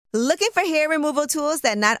Looking for hair removal tools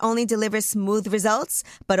that not only deliver smooth results,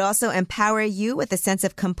 but also empower you with a sense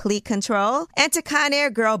of complete control? Enter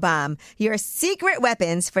Conair Girl Bomb, your secret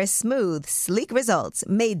weapons for smooth, sleek results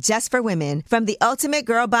made just for women. From the ultimate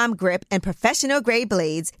Girl Bomb grip and professional-grade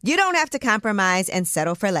blades, you don't have to compromise and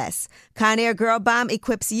settle for less. Conair Girl Bomb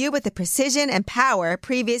equips you with the precision and power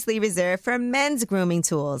previously reserved for men's grooming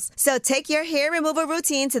tools. So take your hair removal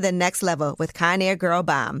routine to the next level with Conair Girl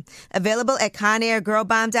Bomb. Available at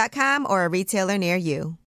ConairGirlBomb.com or a retailer near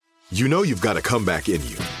you. You know you've got a comeback in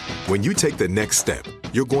you. When you take the next step,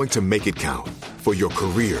 you're going to make it count. For your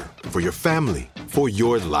career, for your family, for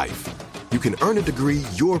your life. You can earn a degree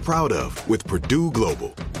you're proud of with Purdue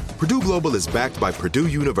Global. Purdue Global is backed by Purdue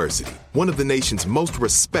University, one of the nation's most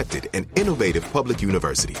respected and innovative public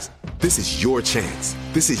universities. This is your chance.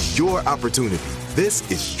 This is your opportunity. This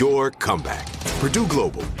is your comeback. Purdue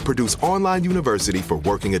Global, Purdue's online university for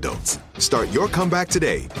working adults. Start your comeback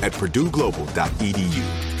today at purdueglobal.edu.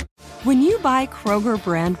 When you buy Kroger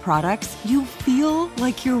brand products, you feel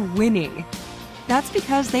like you're winning. That's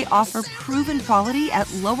because they offer proven quality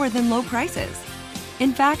at lower than low prices.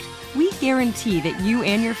 In fact, we guarantee that you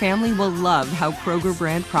and your family will love how Kroger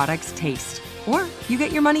brand products taste, or you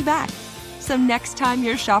get your money back. So next time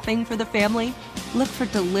you're shopping for the family, look for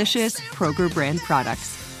delicious Kroger brand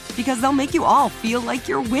products, because they'll make you all feel like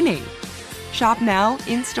you're winning. Shop now,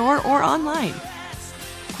 in-store, or online.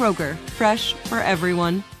 Kroger, fresh for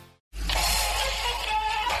everyone.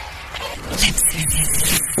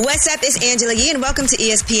 What's up? It's Angela Yee, and welcome to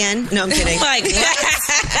ESPN. No, I'm kidding. Oh my God.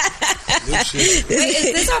 Wait,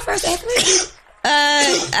 is this our first athlete?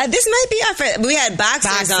 This might be our first. We had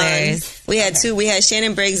boxers on. We had two. We had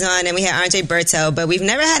Shannon Briggs on, and we had Andre Berto, but we've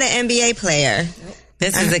never had an NBA player.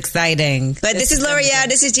 This is exciting. But this is L'Oreal,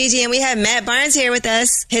 this is Gigi, and we have Matt Barnes here with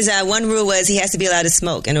us. His one rule was he has to be allowed to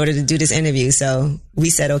smoke in order to do this interview, so we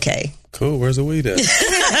said okay. Cool, where's the weed at? I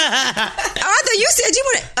thought you said you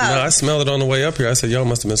wanted... No, I smelled it on the way up here. I said, y'all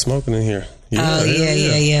must have been smoking in here. Yeah,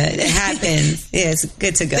 yeah. It happens. Yeah, it's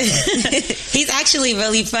good to go. He's actually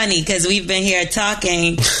really funny because we've been here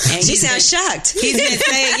talking. And she sounds shocked. He's been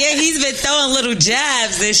saying, he's been throwing little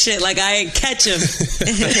jabs and shit like I ain't catch him.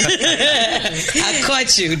 I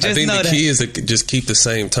caught you. Just I think know the key is to just keep the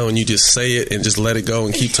same tone. You just say it and just let it go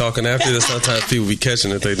and keep talking after that. Sometimes people be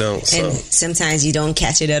catching it, they don't. So. And sometimes you don't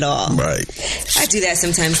catch it at all. Right. I do that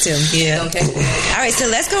sometimes too. Yeah. Okay. All right, so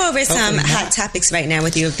let's go over some hot topics right now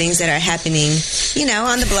with you of things that are happening,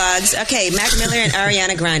 on the blogs. Okay, Mac Miller and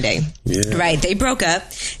Ariana Grande. Yeah. Right, they broke up,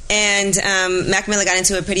 and Mac Miller got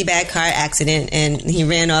into a pretty bad car accident, and he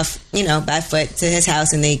ran off, by foot to his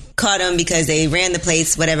house, and they caught him because they ran the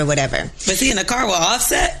plates, whatever. Was he in a car with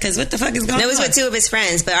Offset? Because what the fuck is going on? No, it was with two of his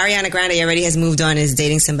friends, but Ariana Grande already has moved on and is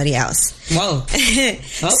dating somebody else. Whoa.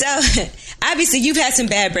 So, obviously, you've had some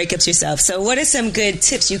bad breakups yourself. So what are some good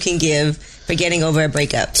tips you can give for getting over a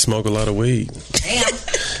breakup? Smoke a lot of weed. Damn.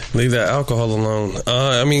 Leave that alcohol alone.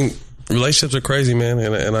 Relationships are crazy, man.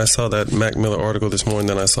 And I saw that Mac Miller article this morning.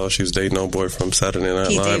 Then I saw she was dating old boy from Saturday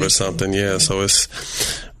Night Live or something. Yeah, so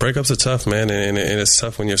breakups are tough, man. And it's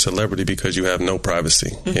tough when you're a celebrity because you have no privacy.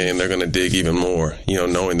 Mm-hmm. And they're going to dig even more,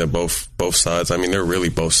 knowing that both sides, they're really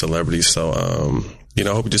both celebrities. So, I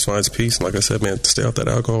hope he just finds peace. And like I said, man, stay off that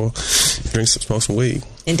alcohol, smoke some weed.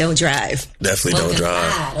 And don't drive. Definitely don't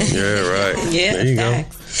drive. Yeah, right. Yeah, there you go.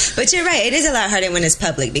 But you're right. It is a lot harder when it's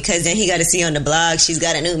public because then he got to see on the blog she's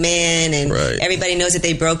got a new man and everybody knows that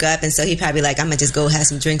they broke up. And so he probably like, I'm going to just go have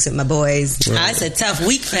some drinks with my boys. Right. It's a tough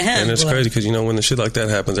week for him. And it's crazy because, when the shit like that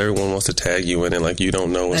happens, everyone wants to tag you in it like you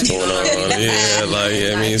don't know what's going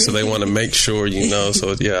on. So they want to make sure you know.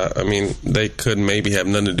 So, they could maybe have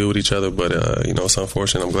nothing to do with each other, but, it's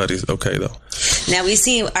unfortunate. I'm glad he's okay, though. Now, we've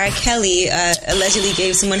seen R. Kelly allegedly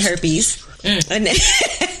gave someone herpes.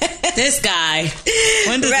 This guy.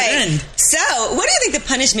 When does it end? So, what do you think the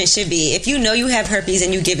punishment should be if you know you have herpes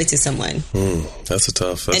and you give it to someone? That's a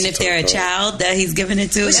tough. And if they're a child that he's giving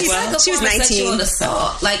it to as well? She was 19. Sexual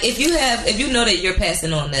assault. Like if you know that you're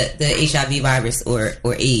passing on the HIV virus or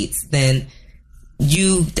AIDS, then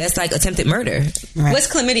that's like attempted murder. Right. What's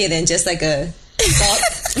chlamydia then? Just like a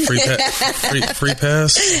free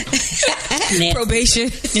pass? Probation.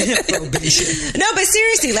 No, but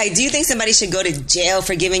seriously, do you think somebody should go to jail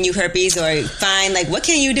for giving you herpes or fine? What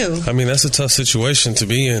can you do? That's a tough situation to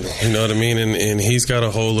be in. You know what I mean? And he's got a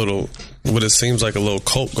whole little, what it seems like a little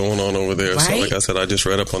cult going on over there. Right? So like I said, I just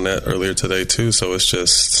read up on that earlier today too. So it's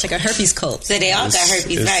just like a herpes cult. So they all got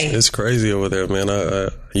herpes, right? It's crazy over there, man.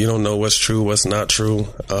 You don't know what's true, what's not true.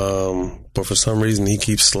 but for some reason he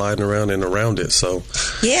keeps sliding around and around it. So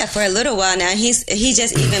yeah, for a little while now, he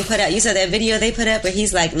just even put out. You saw that video they put up where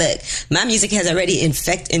he's like, "Look, my music has already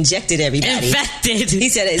injected everybody." Infected. He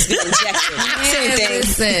said it's been injected.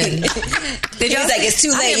 Same thing. He was like, "It's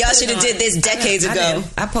too late. Y'all should have did this decades ago."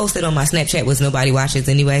 I posted on my Snapchat, which nobody watches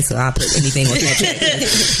anyway, so I'll put anything on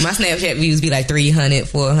Snapchat. My Snapchat views be like 300,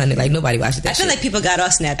 400. Like nobody watches that. I feel like people got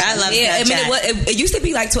off Snapchat. I love Snapchat. I mean, it used to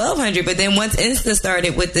be like 1,200, but then once Insta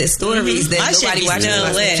started with the stories, then nobody watches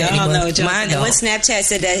it. I don't know. And when Snapchat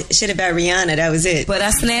said that shit about Rihanna, that was it. But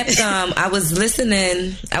I snapped. I was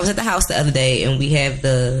listening. I was at the house the other day, and we have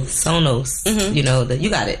the Sonos. You know, you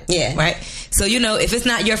got it. Yeah. Right. So you know, if it's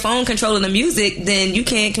not your phone controlling the music, then you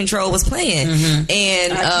can't control what's playing.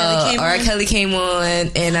 And R. Kelly came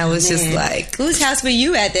on, and I was just like, "Whose house were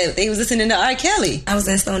you at that they was listening to R. Kelly?" I was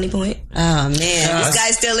in Stony Point. Oh man, this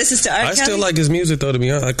guy still listens to R. Kelly. I still like his music though, to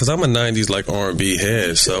be honest, because I'm a '90s like R&B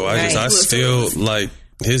head, so I still like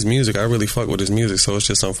his music. I really fuck with his music, so it's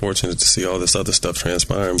just unfortunate to see all this other stuff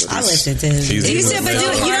transpiring. But I listen to him. You don't look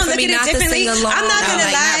at it differently. I'm not gonna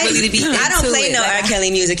lie. I don't play no R.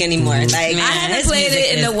 Kelly music anymore. Like I haven't played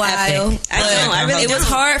it in a while. It was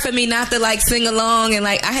hard for me not to like sing along, and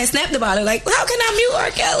like I had snapped about it. Like, how can I mute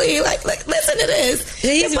R. Kelly? Like listen to this.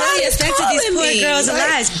 He's really affected these poor girls'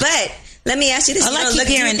 lives, but. Let me ask you this. Do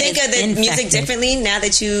you think of the music differently now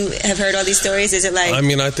that you have heard all these stories? Is it like... I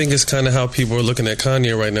mean, I think it's kind of how people are looking at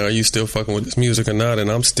Kanye right now. Are you still fucking with his music or not?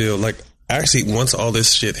 And I'm still like... Actually, once all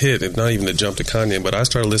this shit hit, it's not even to jump to Kanye, but I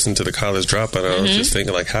started listening to the College Dropout, and I was just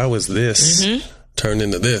thinking like, how is this... turned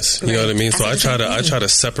into this, you know what I mean? So I try to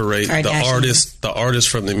separate the artist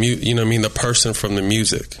from the music, you know what I mean? The person from the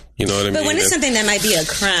music, you know what I mean? But when it's something that might be a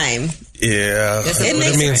crime, it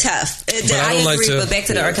makes it tough. I agree, but back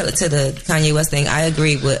to the Kanye West thing, I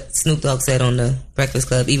agree with what Snoop Dogg said on the Breakfast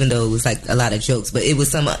Club, even though it was like a lot of jokes, but it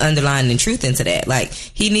was some underlying truth into that. Like,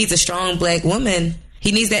 he needs a strong black woman.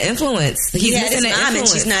 He needs that influence. He's missing that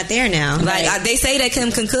influence. And she's not there now. Like they say that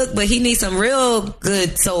Kim can cook, but he needs some real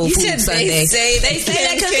good soul food Sunday. They say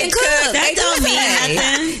that Kim can cook. That don't mean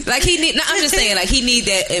nothing. Like he need. No, I'm just saying, like he need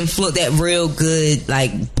that influence, that real good,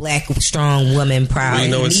 like black strong woman proud. Well, you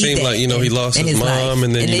know, it seemed like he lost his mom,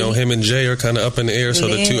 and then him and Jay are kind of up in the air. So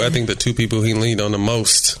I think the two people he leaned on the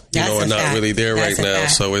most, are not really there right now.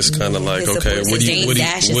 So it's kind of like, okay, what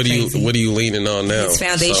are you leaning on now? His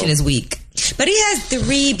foundation is weak. But he has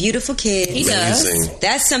 3 beautiful kids. He does.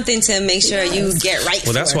 That's something to make sure you get right.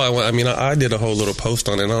 Well, that's why I did a whole little post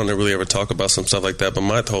on it. I don't really ever talk about some stuff like that, but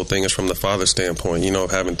my whole thing is from the father standpoint,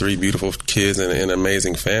 of having 3 beautiful kids and an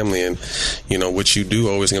amazing family, and what you do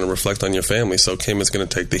always going to reflect on your family. So Kim is going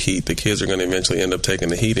to take the heat. The kids are going to eventually end up taking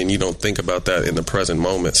the heat, and you don't think about that in the present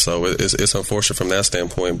moment. So it's unfortunate from that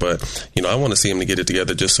standpoint, but I want to see him to get it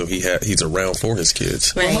together just so he's around for his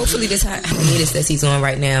kids. Well, hopefully this hiatus that he's on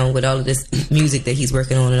right now with all of this music that he's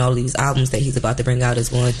working on and all these albums that he's about to bring out is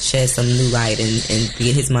going to shed some new light and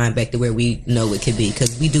get his mind back to where we know it could be,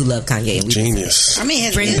 because we do love Kanye. And Genius. I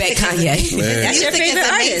mean, bring back Kanye. That's your favorite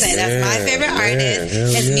artist. That's my favorite artist.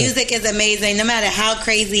 His music is amazing. No matter how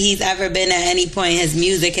crazy he's ever been at any point, his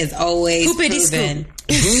music has always proven.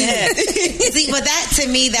 See, but that to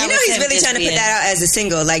me, that was he's really trying to put that out as a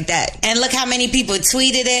single like that. And look how many people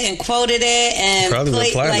tweeted it and quoted it and probably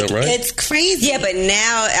went platinum, right? It's crazy. Yeah, but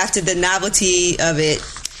now after the novelty of it.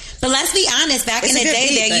 But let's be honest, back in the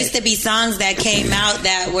day, there used to be songs that came out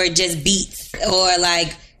that were just beats or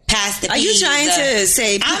like past the pieces. Are you trying to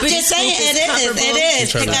say? I'm just saying it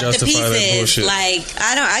is. Pick up the pieces. Like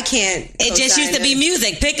I can't. It just used to be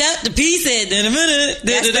music. Pick up the pieces.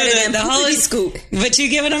 The whole scoop. But you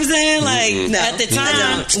get what I'm saying? Like at the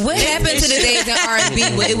time, what happened to the days in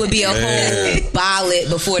R&B where it would be a whole ballad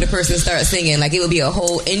before the person starts singing? Like it would be a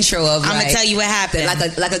whole intro of. I'm gonna tell you what happened.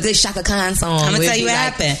 Like a good Shaka Khan song. I'm gonna tell you what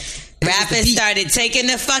happened. Rappers started taking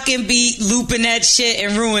the fucking beat, looping that shit,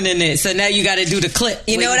 and ruining it. So now you got to do the clip.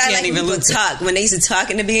 You know what I like? People talk when they used to talk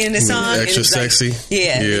in the beginning of the song. Extra sexy.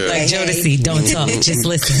 Like Jodeci, don't talk, just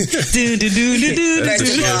listen. First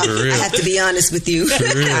of all, I have to be honest with you.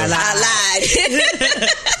 I lied.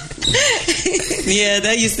 Yeah,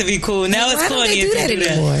 that used to be cool. Now it's corny. Do that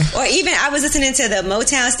anymore. Or even I was listening to the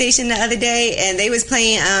Motown station the other day, and they was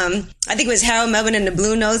playing. I think it was Harold Melvin and the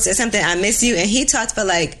Blue Notes or something. I Miss You, and he talked for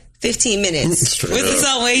like 15 minutes. What's the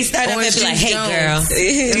song where he started Orange with like, "Hey Jones. girl,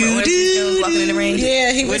 Orange Juice Jones walking in the rain."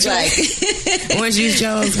 Yeah, he was like Orange Juice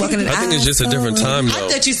Jones walking in the rain. I think it's just a different time though. I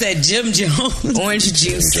thought you said Jim Jones. Orange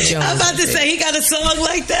Juice Jones. I'm about to say he got a song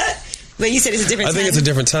like that. But you said it's a different time. I think it's a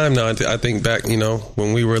different time now. I think back,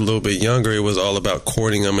 when we were a little bit younger, it was all about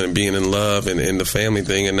courting them and being in love and the family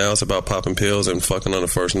thing. And now it's about popping pills and fucking on the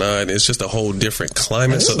first night. It's just a whole different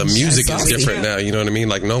climate. So the music is different now. You know what I mean?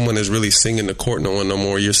 Like, no one is really singing to court no one no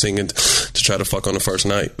more. You're singing to try to fuck on the first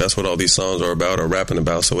night. That's what all these songs are about or rapping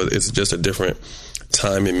about. So it's just a different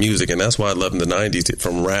time in music, and that's why I love in the 90s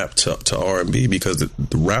from rap to R&B, because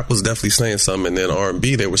the rap was definitely saying something, and then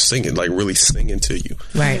R&B they were singing, like really singing to you,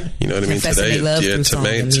 right? You know what I mean?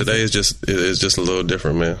 Today is just a little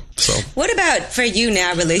different, man. So what about for you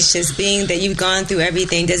now, relationships, being that you've gone through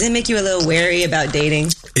everything, does it make you a little wary about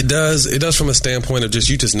dating? It does from a standpoint of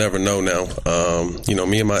you just never know now.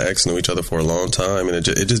 Me and my ex knew each other for a long time, and it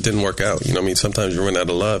just didn't work out. Sometimes you run out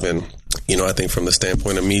of love, and I think from the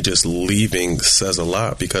standpoint of me just leaving says a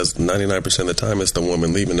lot, because 99% of the time it's the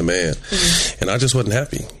woman leaving the man. Mm-hmm. And I just wasn't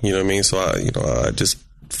happy. You know what I mean? So I just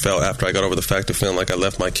felt, after I got over the fact of feeling like I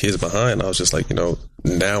left my kids behind, I was just like, now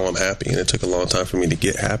I'm happy. And it took a long time for me to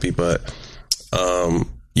get happy, but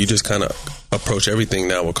you just kind of approach everything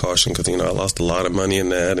now with caution, because, I lost a lot of money in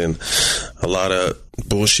that and a lot of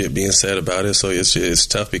bullshit being said about it. So it's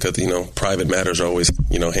tough because, private matters are always,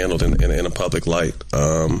 handled in a public light.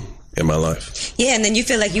 In my life. Yeah, and then you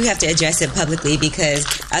feel like you have to address it publicly, because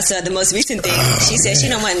I saw the most recent thing. She said she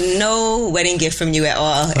don't want no wedding gift from you at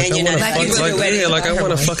all. Like, and you're not I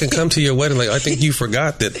want to fucking come to your wedding. Like, I think you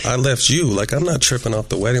forgot that I left you. Like, I'm not tripping off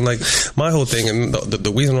the wedding. Like, my whole thing, and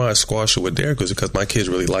the reason why I squashed it with Derek was because my kids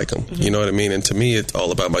really like him. Mm-hmm. You know what I mean? And to me, it's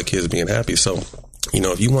all about my kids being happy. So,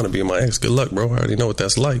 if you want to be my ex, good luck, bro. I already know what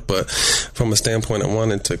that's like. But from a standpoint of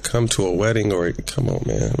wanting to come to a wedding, or come on,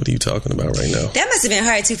 man, what are you talking about right now? That must have been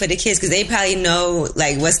hard too for the kids, because they probably know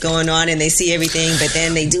like what's going on and they see everything, but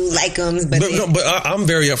then they do like them. But I'm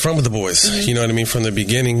very upfront with the boys. Mm-hmm. You know what I mean? From the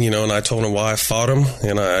beginning, and I told them why I fought him,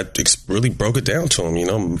 and I really broke it down to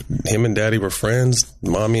him. Him and Daddy were friends.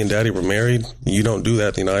 Mommy and Daddy were married. You don't do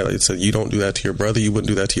that. I said, you don't do that to your brother. You wouldn't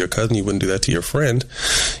do that to your cousin. You wouldn't do that to your friend.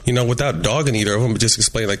 Without dogging either of them, but just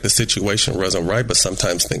explain like the situation wasn't right, but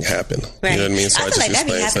sometimes things happen. Right. You know what I mean? So I feel like that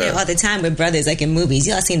be happening all the time with brothers, like in movies.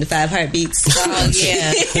 Y'all seen the 5 Heartbeats? Oh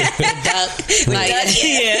yeah, Duck.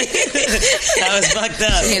 Yeah, that was fucked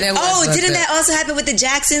up. Yeah, didn't that also happen with the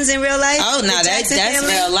Jacksons in real life? Oh no, that's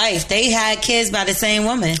real life. They had kids by the same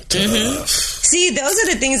woman. Mm-hmm. See, those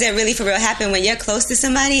are the things that really for real happen when you're close to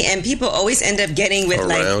somebody, and people always end up getting with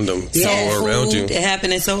around them, around you. It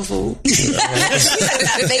happened in Soul Food.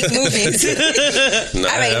 Fake movies. All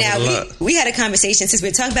right, now we had a conversation, since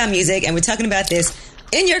we're talking about music and we're talking about this.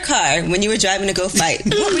 In your car, when you were driving to go fight,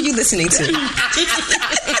 what were you listening to? We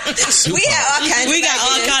had all kinds. We got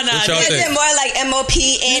all kinds of. Was it more like MOP,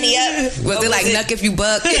 Annie Up? Was it like Knuck If You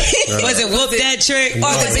Buck? Was it Whoop That Trick?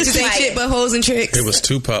 Or the bitches ain't shit but hoes and tricks? It was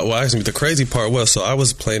Tupac. Well, actually, the crazy part was, so I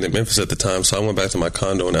was playing in Memphis at the time, so I went back to my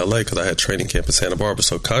condo in LA because I had training camp in Santa Barbara.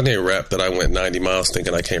 So Kanye rapped that I went 90 miles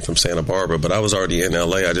thinking I came from Santa Barbara, but I was already in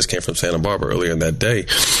LA. I just came from Santa Barbara earlier in that day.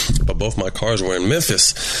 But both my cars were in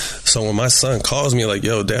Memphis. So when my son calls me like,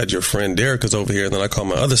 yo, Dad, your friend Derek is over here, and then I call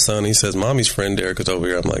my other son, he says, Mommy's friend Derek is over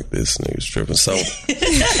here. I'm like, this nigga's tripping. So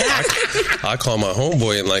I call my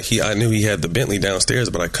homeboy, and like I knew he had the Bentley downstairs,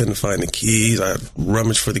 but I couldn't find the keys. I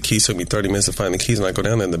rummaged for the keys. It took me 30 minutes to find the keys, and I go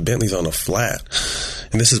down there, and the Bentley's on a flat.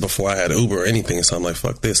 And this is before I had Uber or anything, so I'm like,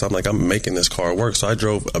 fuck this. I'm like, I'm making this car work. So I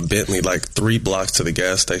drove a Bentley like 3 blocks to the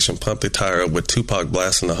gas station, pumped the tire up with Tupac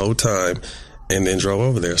blasting the whole time, and then drove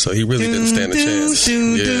over there. So he really didn't stand a chance. He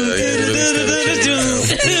really didn't stand a chance.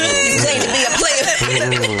 Claim to be a player.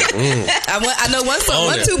 I know one song,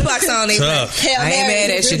 one Tupac song they play. I ain't mad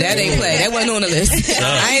at you. That ain't play. That wasn't on the list.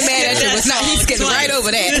 I ain't mad at you. It's not. He skipped right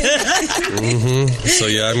over that. So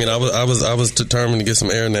yeah, I mean, I was determined to get some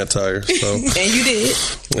air in that tire. So and you did.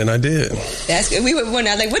 And I did. That's good. We were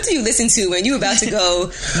wondering, like, what do you listen to when you about to go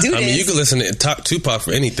do this? I mean, you can listen to Tupac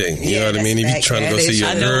for anything. You know what I mean? If you're trying to go see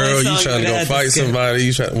your girl, you trying to go fight somebody,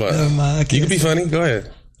 you trying what? You can be funny. Go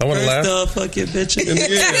ahead. I want to laugh. First off, fuck your bitch. Yeah.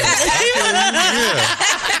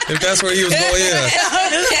 If that's where he was going, yeah.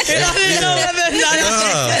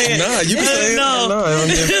 Nah, you be saying no.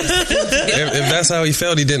 If that's how he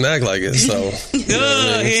felt, he didn't act like it. So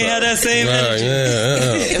he had that same energy.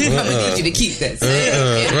 I need you to keep that.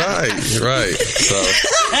 Right. So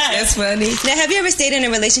that's funny. Now, have you ever stayed in a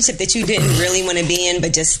relationship that you didn't really want to be in,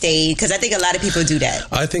 but just stayed? Because I think a lot of people do that.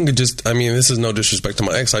 I think this is no disrespect to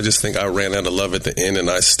my ex. I just think I ran out of love at the end, and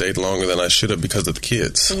I stayed longer than I should have because of the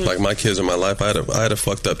kids. Mm-hmm. Like, my kids are my life. I had a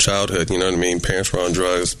fucked up childhood. You know what I mean? Parents were on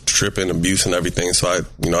drugs, tripping, abuse, and everything. So I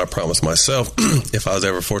promised myself if I was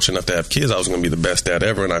ever fortunate enough to have kids, I was going to be the best dad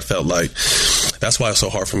ever. And I felt like that's why it's so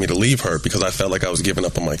hard for me to leave her, because I felt like I was giving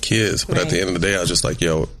up on my kids. But at the end of the day, I was just like,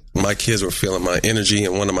 yo, my kids were feeling my energy,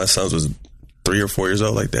 and one of my sons was 3 or 4 years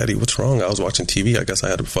old, like, Daddy, what's wrong? I was watching TV. I guess I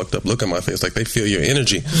had a fucked up look on my face. Like, they feel your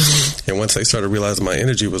energy. And once they started realizing my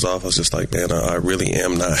energy was off, I was just like, man, I really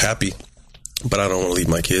am not happy, but I don't want to leave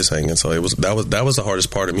my kids hanging. So that was the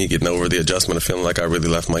hardest part of me, getting over the adjustment of feeling like I really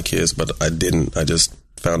left my kids, but I didn't. I just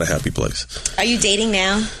found a happy place. Are you dating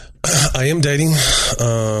now? I am dating.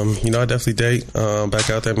 I definitely date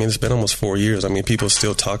back out there. I mean, it's been almost 4 years. I mean, people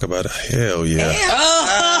still talk about it. Hell yeah.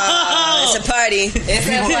 It's a party. It's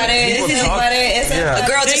a party. A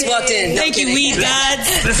girl just walked in. Thank you, weed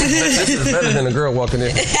gods. This is better than a girl walking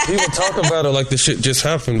in. People talk about it like the shit just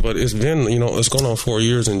happened, but it's been, it's going on 4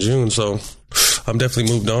 years in June, so I'm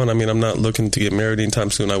definitely moved on. I mean, I'm not looking to get married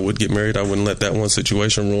anytime soon. I would get married. I wouldn't let that one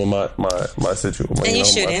situation ruin my situation,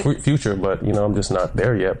 my future. But I'm just not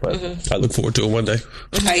there yet. But I look forward to it one day.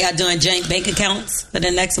 Are y'all doing joint bank accounts for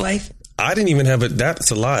the next wife? I didn't even have it.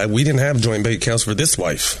 That's a lie. We didn't have joint bank accounts for this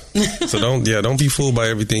wife. So don't be fooled by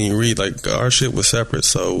everything you read. Like, our shit was separate.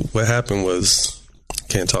 So what happened was,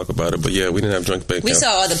 can't talk about it, but yeah, we didn't have joint bank accounts. We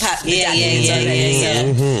saw all the documents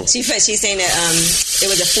already. Mm-hmm. She's saying that it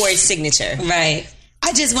was a forged signature. Right.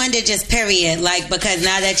 I just wondered, just period, like, because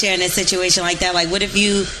now that you're in a situation like that, like, what if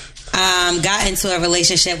you got into a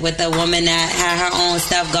relationship with a woman that had her own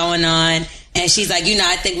stuff going on, and she's like,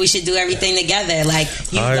 I think we should do everything together. Like,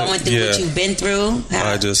 going through what you've been through.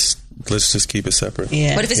 Let's just keep it separate.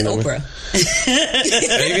 Yeah. What if it's Oprah?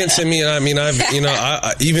 Even to me, I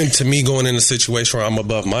even to me, going in a situation where I'm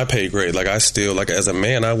above my pay grade, like, I still, like, as a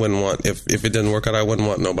man, I wouldn't want, if it didn't work out, I wouldn't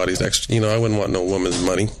want nobody's extra, I wouldn't want no woman's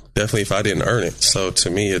money. Definitely if I didn't earn it. So to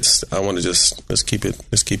me, I want to let's keep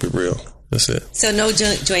it real. That's it. So no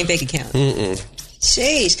joint bank account.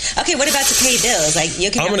 Sheesh. Okay, what about to pay bills? Like,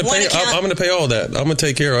 you can I'm gonna pay all that. I'm gonna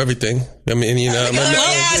take care of everything. I mean, works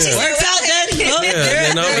out good.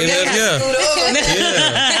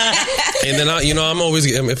 And then I'm always,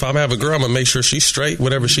 if I have a girl, I'm gonna make sure she's straight,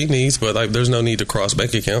 whatever she needs. But, like, there's no need to cross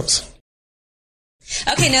bank accounts.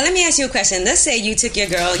 Okay, now let me ask you a question. Let's say you took your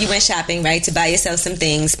girl, you went shopping, right, to buy yourself some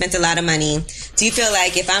things, spent a lot of money. Do you feel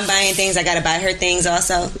like if I'm buying things, I got to buy her things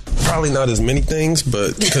also? Probably not as many things,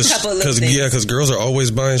 but because girls are always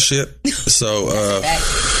buying shit. So,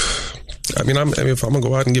 if I'm gonna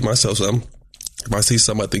go out and get myself something, if I see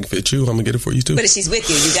something I think fit you, I'm gonna get it for you too. But if she's with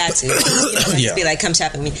you, you got to. Just be like, come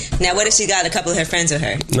shopping with me. Now, what if she got a couple of her friends with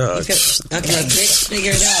her? No. Okay, figure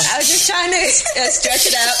it out. I was just trying to stretch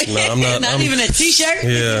it out. No, I'm not. Not even a t-shirt?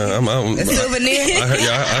 Yeah, a souvenir?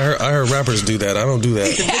 I heard rappers do that. I don't do that.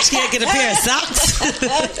 The bitch can't get a pair of socks?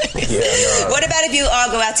 What about if you all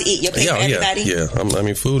go out to eat? You'll pay for everybody? Yeah.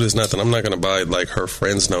 Food is nothing. I'm not going to buy, like, her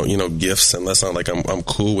friends gifts unless I'm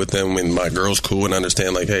cool with them and my girl's cool and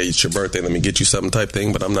understand, like, hey, it's your birthday, let me get you something type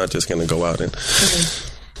thing, but I'm not just going to go out and...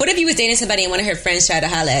 What if you was dating somebody and one of her friends tried to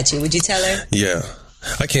holler at you? Would you tell her? Yeah.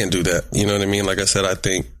 I can't do that. You know what I mean? Like I said, I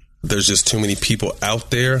think there's just too many people out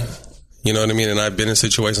there. You know what I mean? And I've been in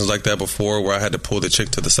situations like that before where I had to pull the chick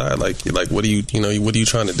to the side. Like what are you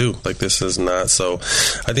trying to do? Like, this is not. So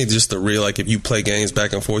I think just the real, like, if you play games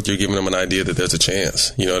back and forth, you're giving them an idea that there's a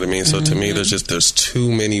chance. You know what I mean? So to me, there's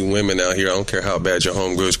too many women out here. I don't care how bad your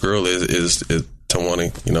homegirl's girl is to want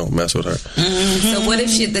to, mess with her. Mm-hmm. So what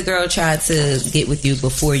if the girl tried to get with you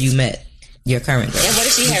before you met your current girl? And what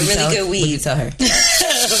if she had really good weed? What do you tell her?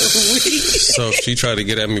 So if she tried to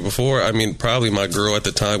get at me before, probably my girl at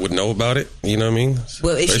the time would know about it. You know what I mean?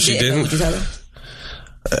 Well, if she didn't, would you tell her?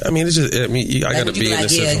 It's just, I got to be in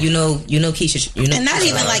this. Yeah, you know, Keisha. And not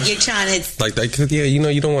even like you're trying to. Like that,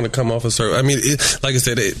 you don't want to come off a certain. Like I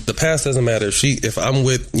said, the past doesn't matter. If I'm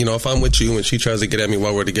with you and she tries to get at me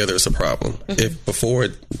while we're together, it's a problem. If before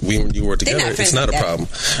you were together, it's not a problem.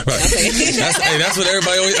 Right. That's what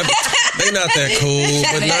everybody always. They're not that cool,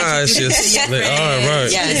 but it's just.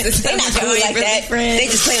 Right. Yeah, they're not cool like that. They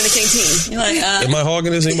just play on the same team. Am I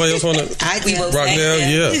hogging this? Anybody else want to rock down?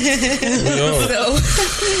 Yeah.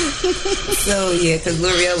 So yeah, because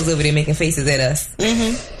L'Oreal was over there making faces at us.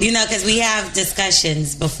 Mm-hmm. Because we have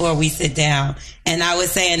discussions before we sit down, and I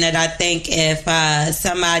was saying that I think if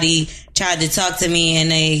somebody tried to talk to me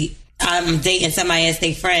and I'm dating somebody as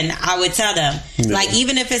their friend, I would tell them. Yeah. Like,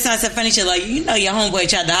 even if it's on some funny shit, like, your homeboy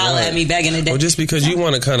tried to holler at me back in the day. Well, just because you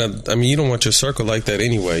want to kind of, you don't want your circle like that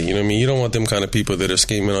anyway. You know what I mean? You don't want them kind of people that are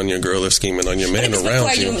scheming on your girl or scheming on your man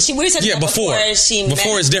around you. Before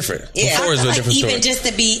it's different. Yeah. Before it's a different story. Even just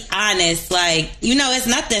to be honest, like, it's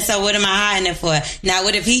nothing, so what am I hiding it for? Now,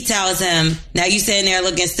 what if he tells him, now you sitting there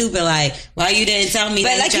looking stupid, like, why you didn't tell me?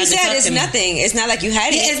 But like you said, it's nothing. It's not like you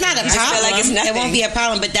had it. It's not a problem. Like it's nothing. It won't be a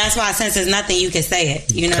problem, but that's why since there's nothing, you can say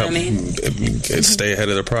it. You know what I mean? Stay ahead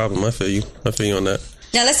of the problem. I feel you on that.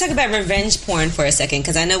 Now let's talk about revenge porn for a second,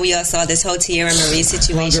 because I know we all saw this whole Tierra Marie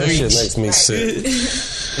situation. That shit makes me sick.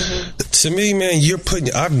 To me, man,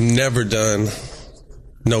 I've never done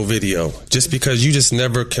no video, just because you just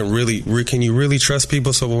never can you really trust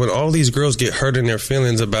people? So when all these girls get hurt in their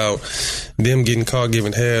feelings about them getting caught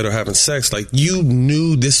giving head or having sex, like, you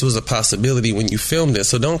knew this was a possibility when you filmed it.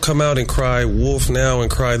 So don't come out and cry wolf now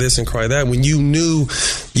and cry this and cry that when you knew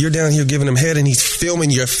you're down here giving him head and he's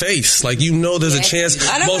filming your face. Like, you know there's a chance.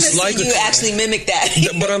 I don't want to see you actually mimic that.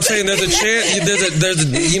 But I'm saying there's a chance.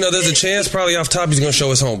 There's a chance probably off top he's going to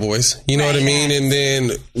show his homeboys. You know what I mean? And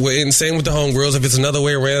then same with the homegirls. If it's another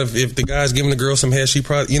way around, if the guy's giving the girl some head, she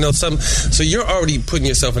probably, something. So you're already putting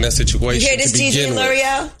yourself in that situation. You hear this, Gigi and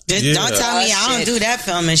L'Oreal? Don't tell me I don't do that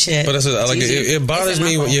filming shit. But it bothers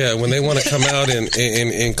me, when they want to come out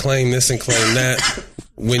and claim this and claim that.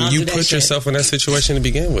 When you put yourself in that situation to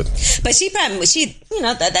begin with. But she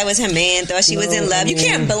thought that was her man, thought she was in love. You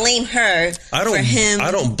can't blame her for him.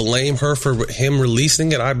 I don't blame her for him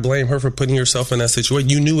releasing it. I blame her for putting yourself in that situation.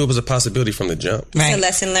 You knew it was a possibility from the jump. Right. It's a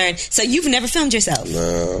lesson learned. So you've never filmed yourself?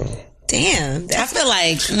 No. Damn, I feel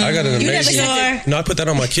like I got an amazing. No, I put that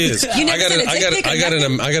on my kids.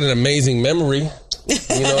 I got an amazing memory.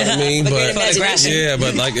 You know what I mean? But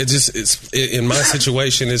like it's in my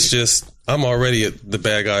situation, it's just I'm already the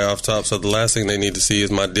bad guy off top. So the last thing they need to see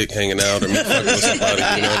is my dick hanging out or me fucking with somebody.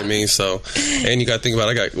 You know what I mean? So, and you got to think about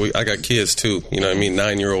I got kids too. You know what I mean?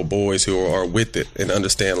 9-year-old boys who are with it and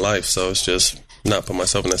understand life. So it's just not put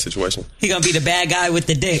myself in that situation. He gonna be the bad guy with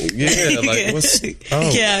the dick. Yeah, like what's?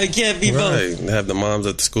 Can't be both. Right. Have the moms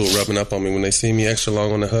at the school rubbing up on me when they see me extra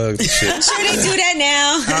long on the hugs and shit. I'm sure they do that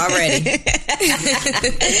now already.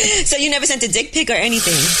 So you never sent a dick pic or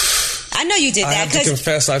anything? I know you did that. I have to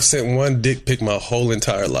confess, I've sent one dick pic my whole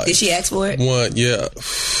entire life. Did she ask for it? One, yeah.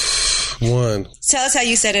 One. Tell us how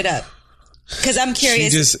you set it up. Because I'm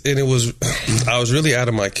curious. I was really out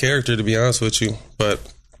of my character, to be honest with you, but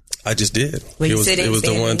I just did. Were you it was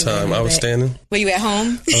the one time I was standing. Were you at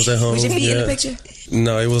home? I was at home. Was your feet in the picture?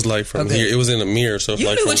 No, it was like from here. It was in a mirror. So you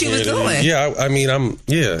knew what you was doing. Yeah, I mean,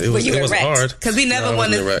 it wasn't hard. Because we never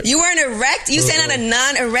wanted. You weren't erect? You sent out a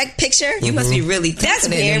non-erect picture? You must be really. That's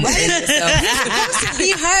weird. It's supposed to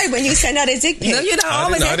be hard when you send out a dick pic. No, you don't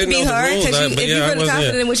always have to be hard. Because if you're really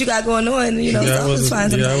confident in what you got going on, it's fine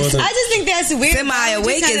sometimes. I just think that's weird.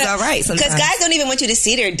 Semi-awake is all right sometimes. Because guys don't even want you to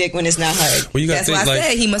see their dick when it's not hard. That's why I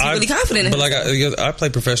said he must be really confident in it. I play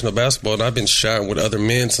professional basketball and I've been shot with other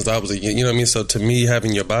men since I was you know what I mean? So to me,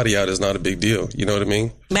 having your body out is not a big deal. You know what I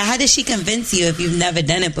mean? But how did she convince you if you've never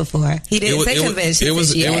done it before? He didn't say convince. It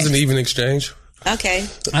was an even exchange. Okay.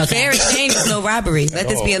 Fair exchange is no robbery. Let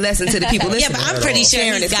this be a lesson to the people listening. Yeah, but I'm pretty sure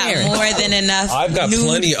he's got more than enough. I've got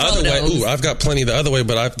plenty other way. I've got plenty the other way,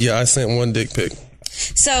 but I sent one dick pic.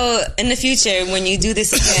 So in the future, when you do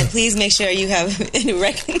this again, please make sure you have an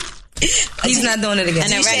erect. He's not doing it again.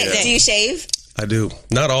 Do you shave? I do.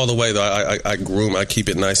 Not all the way though. I groom. I keep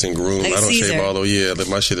it nice and groomed. Like I don't Caesar. shave all the way. Yeah, but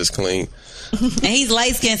my shit is clean. And he's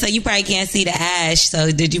light skinned, so you probably can't see the ash.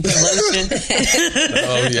 So did you put lotion?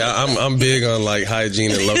 Oh yeah, I'm big on like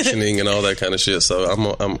hygiene and lotioning and all that kind of shit. So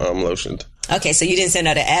I'm lotioned. Okay, so you didn't send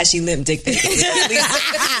out an ashy limp dick pic. With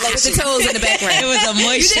the toes in the background. It was a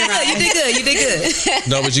moisturizer. You did good.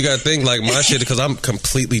 No, but you got to think like my shit, because I'm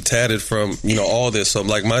completely tatted from all this. So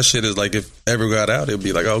like my shit is like if ever got out, it'd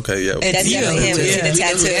be like okay, yeah. That's definitely him. The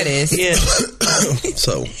tattoo. That is. Yeah.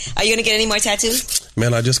 So. Are you gonna get any more tattoos?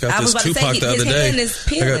 Man, I just got this Tupac the other day.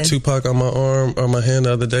 I got Tupac on my arm or my hand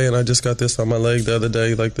the other day, and I just got this on my leg the other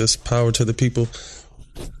day, like this power to the people.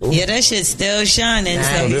 Yeah, that shit's still shining.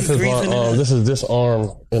 Nice. So this is this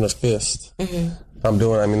arm in a fist. Mm-hmm. I'm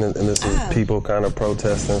doing. I mean, and this is people kind of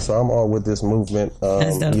protesting. So I'm all with this movement.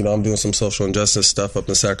 I'm doing some social injustice stuff up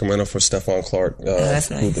in Sacramento for Stephon Clark,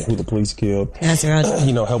 that's nice. who the police killed. That's right.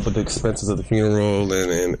 Help with the expenses of the funeral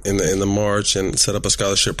and in the march, and set up a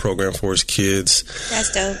scholarship program for his kids.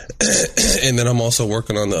 That's dope. And then I'm also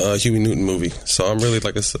working on the Huey Newton movie. So I'm really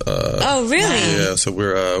like a. Oh, really? Yeah. So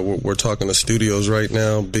we're talking to studios right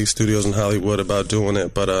now, big studios in Hollywood, about doing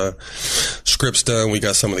it. But script's done. We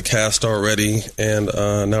got some of the cast already. And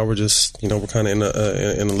now we're just, we're kind of in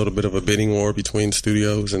a little bit of a bidding war between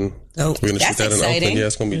studios, and we're going to shoot that in Oakland. Yeah,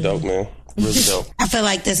 it's going to be dope, man. Really dope. I feel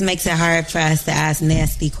like this makes it hard for us to ask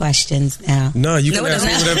nasty questions now. No, you can ask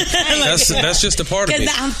me whatever. That's just a part of me.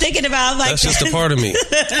 Because I'm thinking about that's just a part of me.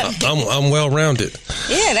 I'm well rounded.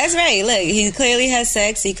 Yeah, that's right. Look, he clearly has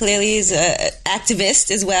sex. He clearly is an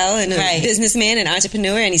activist as well, and a businessman and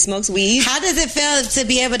entrepreneur, and he smokes weed. How does it feel to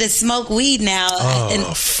be able to smoke weed now?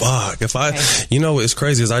 Oh, fuck! If what's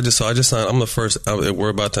crazy is I just signed. I'm the first. We're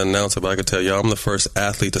about to announce it, but I can tell y'all I'm the first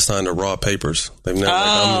athlete to sign signed to Raw Papers. They've never.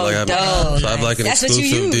 I have like an That's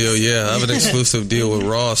exclusive deal. Yeah, I have an exclusive deal with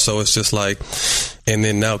Raw. So it's just like, and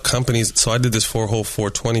then now companies. So I did this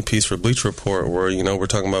 420 piece for Bleacher Report where we're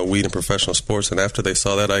talking about weed in professional sports. And after they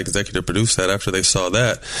saw that, I executive produced that. After they saw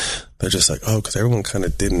that, they're just like, oh, because everyone kind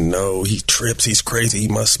of didn't know. He trips. He's crazy. He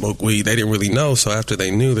must smoke weed. They didn't really know. So after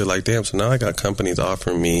they knew, they're like, damn. So now I got companies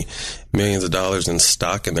offering me millions of dollars in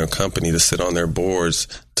stock in their company to sit on their boards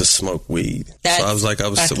to smoke weed. So I was like,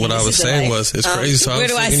 what I was saying was, it's crazy. So where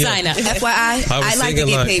do I sign up? FYI, I like to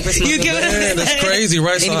get paid for smoking weed. Man, that's crazy,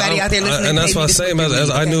 right? Anybody out there listening? And that's what I was saying. As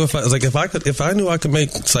I knew if I knew I could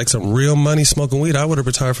make like some real money smoking weed, I would have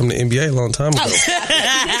retired from the NBA a long time ago.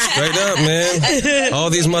 Straight up, man. All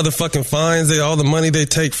these motherfucking fines, all the money they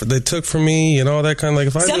took from me, and all that kind of like.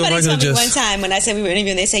 If I Somebody knew, if I told me just one time when I said we were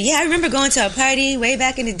interviewing, they said, "Yeah, I remember going to a party way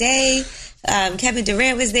back in the day. Kevin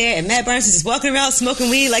Durant was there, and Matt Barnes was just walking around smoking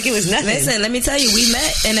weed like it was nothing." Listen, let me tell you, we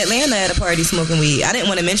met in Atlanta at a party smoking weed. I didn't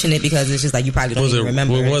want to mention it because it's just like you probably don't even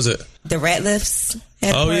remember. When was it? The Ratlifts.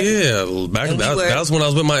 Oh yeah, that was when I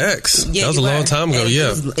was with my ex. Yeah, that was a long time ago. And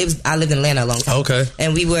yeah, it was. I lived in Atlanta a long time. Okay,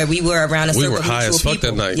 and we were around a circle. We were high as fuck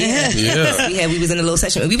that night. Yeah. We was in a little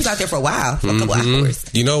session. We was out there for a while, for a couple hours.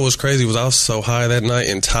 You know what was crazy was I was so high that night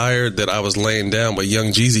and tired that I was laying down, but Young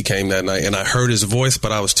Jeezy came that night and I heard his voice,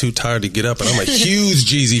 but I was too tired to get up. And I'm a huge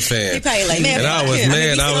Jeezy fan. You probably like, man, and I was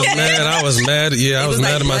mad. I was mad. Yeah, I was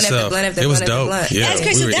mad at myself. It was dope. Yeah, that's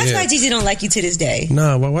crazy. That's why Jeezy don't like you to this day.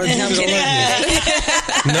 Nah, why Jeezy don't like me?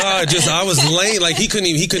 No, I was late. Like he couldn't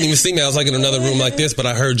even see me. I was like in another room like this, but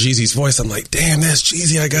I heard Jeezy's voice. I'm like, damn, that's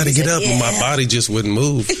Jeezy. I got to get up, and my body just wouldn't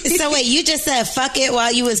move. So wait, you just said fuck it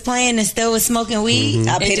while you was playing and still was smoking weed?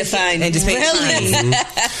 I'll pay the fine. And just pay the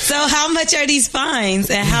fine. So how much are these fines,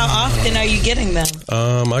 and how often are you getting them?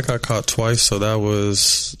 I got caught twice, so that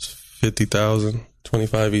was $50,000.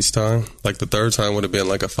 25 each time. Like the third time would have been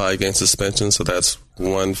like a 5-game suspension, so that's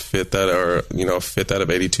 1/5 out of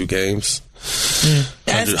 82 games.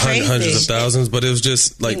 That's crazy. Hundreds of thousands, but it was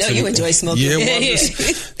just like you enjoy smoking. Yeah,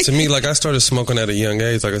 to me, like I started smoking at a young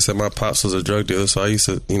age. Like I said, my pops was a drug dealer, so I used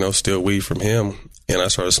to steal weed from him, and I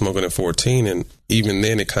started smoking at 14. And even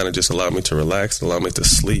then, it kind of just allowed me to relax, it allowed me to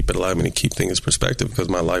sleep, it allowed me to keep things in perspective because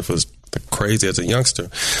my life was crazy as a youngster.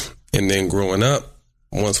 And then growing up,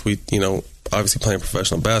 once we, obviously playing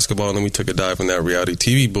professional basketball, and then we took a dive in that reality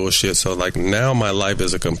TV bullshit. So like now my life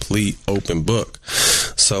is a complete open book.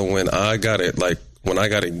 So when I got it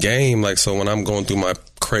game, like, so when I'm going through my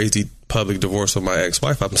crazy public divorce with my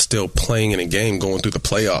ex-wife, I'm still playing in a game going through the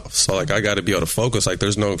playoffs. So like I got to be able to focus. Like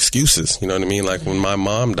there's no excuses. You know what I mean? Like when my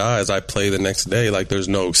mom dies, I play the next day. Like there's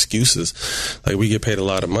no excuses. Like we get paid a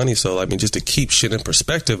lot of money. So I mean, just to keep shit in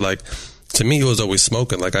perspective, like, to me, it was always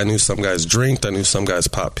smoking. Like I knew some guys drinked, I knew some guys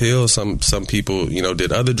pop pills, some people,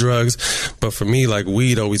 did other drugs. But for me, like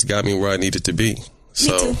weed always got me where I needed to be.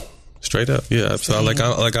 So straight up, yeah. So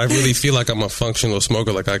I really feel like I'm a functional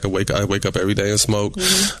smoker. Like I wake up every day and smoke.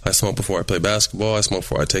 Mm-hmm. I smoke before I play basketball. I smoke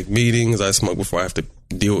before I take meetings. I smoke before I have to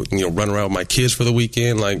deal with, run around with my kids for the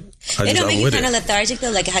weekend. Like it don't make you kind of lethargic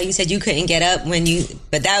though, like how you said you couldn't get up when you.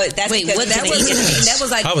 But that's that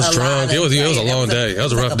was like I was drunk. It was a long day. That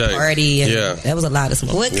was a rough day. Party. And that was a lot of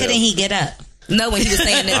smoke. What couldn't he get up? No, when he was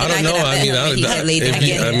saying that. I don't know.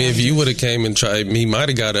 If you would have came and tried, he might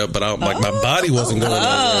have got up, but my body wasn't going.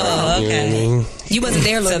 Okay. You wasn't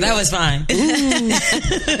there, so that was fine.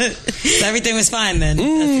 So everything was fine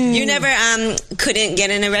then. You never couldn't get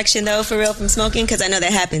an erection though, for real, from smoking? Because I know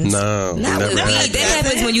that happens. No, that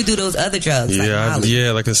happens when you do those other drugs.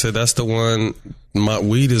 Yeah, like I said, that's the one. My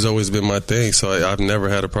weed has always been my thing, so I've never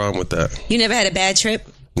had a problem with that. You never had a bad trip?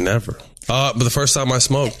 Never. But the first time I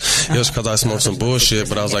smoked, it was because I smoked some bullshit,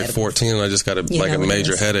 but I was like 14 and I just got a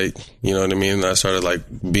major headache. You know what I mean? And I started like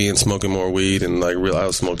smoking more weed, and like I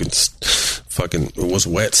was smoking it was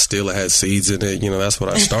wet still. It had seeds in it. That's what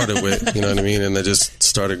I started with. You know what I mean? And I just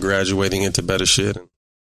started graduating into better shit. All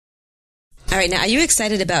right, now are you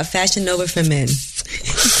excited about Fashion Nova for Men?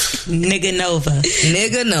 Nigga Nova.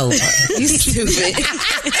 You stupid.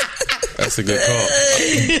 That's a good call.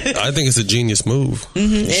 I think it's a genius move.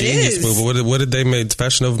 Mm-hmm, genius move. What did they make?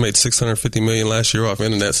 Fashion Nova made $650 million last year off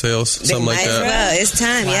internet sales, something like that. Well, it's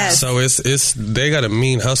time, yes. So it's they got a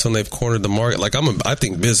mean hustle, and they've cornered the market. Like I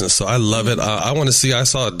think business, so I love it. I want to see. I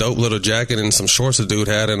saw a dope little jacket and some shorts a dude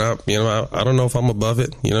had, and I don't know if I'm above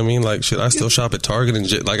it. You know what I mean? Like, shit, I still shop at Target,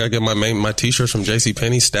 and like I get my t-shirts from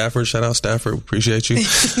JCPenney. Stafford, shout out Stafford, appreciate you.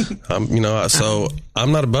 So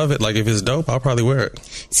I'm not above it. Like if it's dope, I'll probably wear it.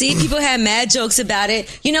 See, people had mad jokes about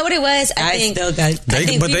it. You know what it was? I think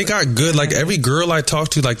they got good. Like every girl I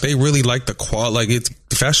talked to, like they really like the quality. Like it's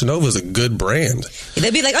Fashion Nova is a good brand.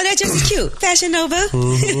 They'd be like, oh, that dress is cute. Fashion Nova.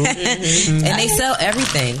 And they sell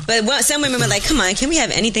everything. But some women were like, come on, can we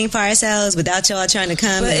have anything for ourselves without y'all trying to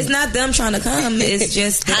come? But it's not them trying to come. It's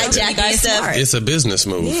just hijack our stuff. Smart. It's a business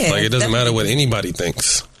move. Yeah, like, it doesn't matter what anybody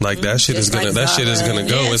thinks. Like, that shit is gonna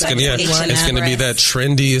go. Yeah, It's gonna be that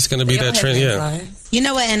trendy. It's gonna be that trend. Yeah. You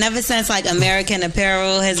know what? And ever since like American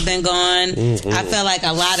Apparel has been gone, I feel like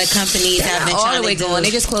a lot of companies have been trying to going.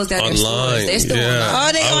 They just closed down their stores. They're still online.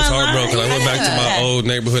 Oh, they I was online? heartbroken. I went back to my old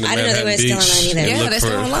neighborhood in Manhattan Beach and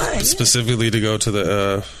looked for specifically to go to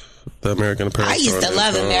the American Apparel store. I used to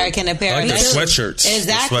love American Apparel. Like the sweatshirts.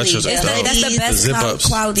 Exactly. The sweatshirts that's the best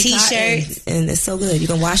quality T-shirts. And it's so good. You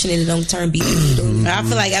can wash it and it don't turn beat. I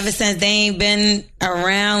feel like ever since they ain't been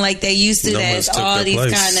around like they used to, there's all these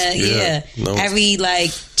kind of, every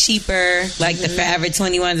like cheaper, like the Forever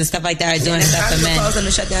 21s and stuff like that are doing stuff for men. Cause them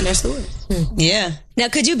to shut down their stores. Yeah. Now,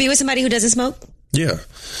 could you be with somebody who doesn't smoke? Yeah.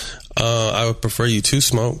 I would prefer you to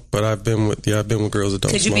smoke, but I've been with girls that don't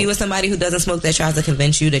smoke. Could you be with somebody who doesn't smoke that tries to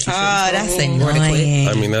convince you that you shouldn't smoke? That's annoying.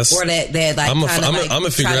 I mean, that's... Or that like, I'm gonna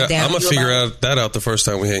figure that out the first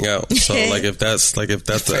time we hang out. So, like, if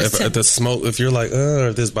you're like,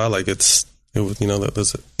 if this by, like, let's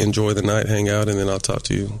enjoy the night, hang out, and then I'll talk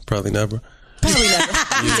to you. Probably never. Probably never.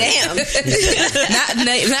 Damn.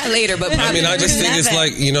 not later, but probably. I mean, I just think it's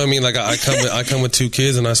like, you know what I mean? Like, I come with 2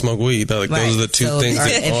 kids and I smoke weed. Like, those are the two things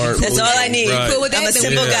that aren't. That's all I need. Right. Cool with that. I'm a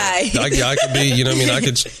simple guy. I could be, you know what I mean? I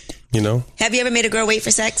could, you know. Have you ever made a girl wait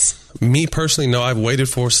for sex? Me personally, no. I've waited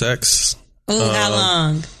for sex. Oh, how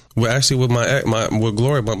long? Well, actually, with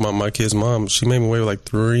Gloria, my kid's mom, she made me wait like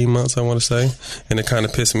 3 months, I want to say, and it kind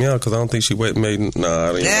of pissed me out because I don't think she made. I didn't want to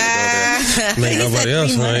go there. Made nobody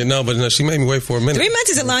else, right? No, but no, she made me wait for a minute. 3 months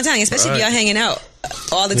is a long time, especially if y'all hanging out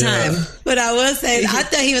all the time. But I will say, I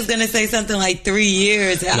thought he was going to say something like 3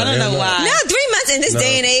 years. I don't know why. No, 3 months in this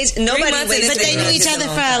day and age, nobody waits. But they knew each other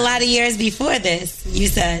for a lot of years before this. You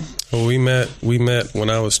said. Well, we met when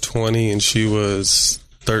I was 20 and she was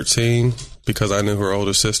 13. Because I knew her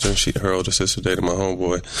older sister, and her older sister dated my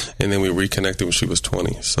homeboy, and then we reconnected when she was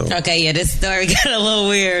 20. So okay, yeah, this story got a little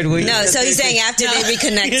weird. No, so he's saying after they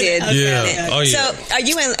reconnected. Yeah. Oh yeah. So are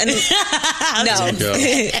you in?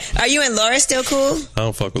 No. Are you and Laura still cool? I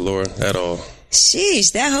don't fuck with Laura at all.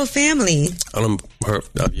 Sheesh, that whole family. I don't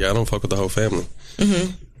fuck with the whole family.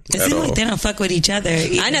 Mm-hmm. It seems like they don't fuck with each other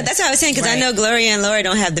either. I know, that's what I was saying, because I know Gloria and Laura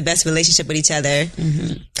don't have the best relationship with each other.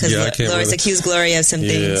 Because Laura's accused Gloria of some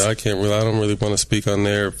things. Yeah, I don't really want to speak on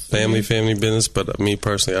their family business, but me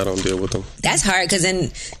personally, I don't deal with them. That's hard, because then,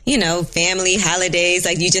 family, holidays,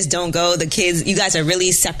 like, you just don't go. The kids, you guys are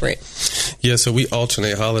really separate. Yeah, so we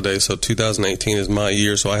alternate holidays. So 2018 is my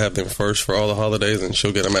year, so I have them first for all the holidays, and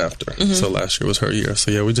she'll get them after. Mm-hmm. So last year was her year.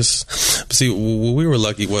 So yeah, what we were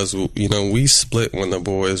lucky was, we split when the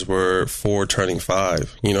boys were 4 turning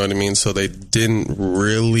 5. You know what I mean? So they didn't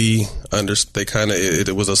really understand.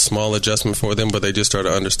 It was a small adjustment for them, but they just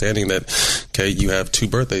started understanding that, okay, you have 2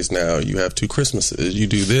 birthdays now, you have 2 Christmases, you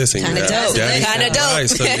do this, and kinda you have kind of dope. Right,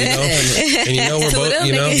 so, and we're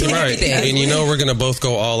both, right, and we're gonna both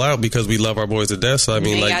go all out because we love our boys to death. So I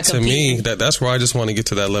mean, like, to me, that's where I just want to get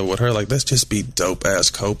to that level with her. Like, let's just be dope ass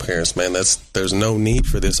co-parents, man. There's no need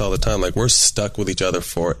for this all the time. Like, we're stuck with each other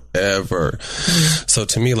forever. So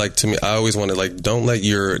to me, I always wanted, like, don't let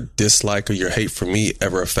your dislike or your hate for me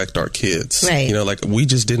ever affect our kids. Right. Like, we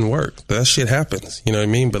just didn't work. That shit happens. You know what I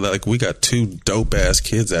mean? But, like, we got 2 dope ass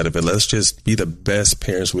kids out of it. Let's just be the best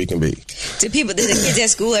parents we can be. Did the kids at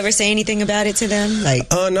school ever say anything about it to them? Like,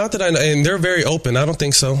 not that I know. And they're very open. I don't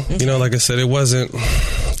think so. Okay. Like I said, it wasn't.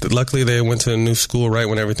 Luckily, they went to a new school right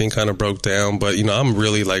when everything kind of broke down. But, I'm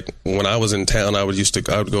really, like, when I was in town, I would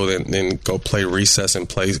go there and go play recess and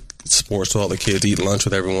play sports with all the kids, eat lunch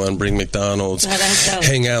with everyone, bring McDonald's,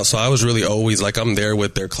 hang out. So I was really always, like, I'm there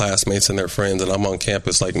with their classmates and their friends, and I'm on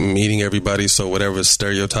campus, like, meeting everybody. So whatever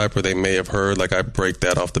stereotype or they may have heard, like, I break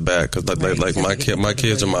that off the bat because, like my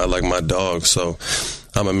kids are my dogs. So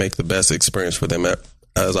I'm gonna make the best experience for them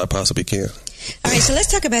as I possibly can. All right, so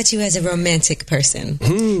let's talk about you as a romantic person.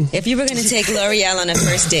 If you were going to take L'Oreal on a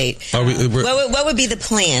first date, what would be the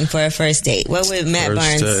plan for a first date? What would Matt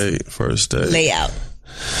Barnes first date lay out?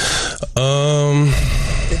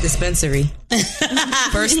 The dispensary.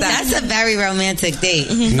 First stop. That's a very romantic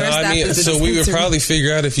date. No, I mean, so we would probably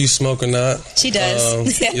figure out if you smoke or not. She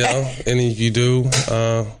does. And if you do,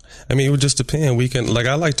 it would just depend. We can, like,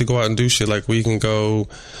 I like to go out and do shit. Like, we can go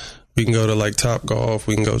to, like, Top Golf.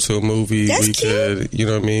 We can go to a movie. That's cute. You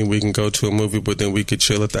know what I mean? We can go to a movie, but then we could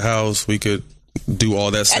chill at the house. We could do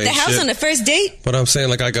all that same shit. At the house on the first date? But I'm saying,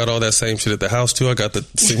 like, I got all that same shit at the house too. I got the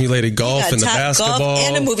simulated golf and the basketball golf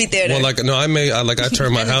and the movie theater. Well, like, no, I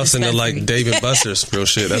turned my house into like Dave & Buster's. Real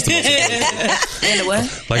shit. That's the most important. And a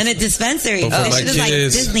what? Like, and a dispensary. But for my kids, like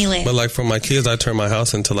Disneyland. But like for my kids, I turn my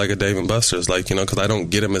house into like a Dave & Buster's, like, you know, because I don't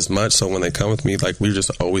get them as much. So when they come with me, like, we're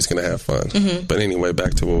just always gonna have fun. Mm-hmm. But anyway,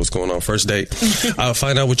 back to what was going on. First date, I'll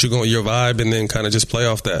find out what your vibe, and then kind of just play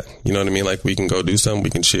off that. You know what I mean? Like, we can go do something, we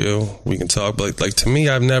can chill, we can talk. But like to me,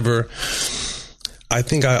 I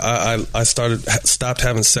think I stopped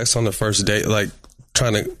having sex on the first date, like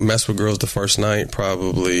trying to mess with girls the first night,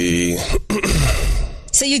 probably.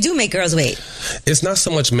 So you do make girls wait? It's not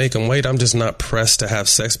so much make them wait. I'm just not pressed to have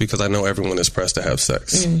sex because I know everyone is pressed to have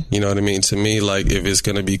sex. You know what I mean? To me, like, if it's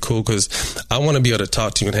going to be cool, because I want to be able to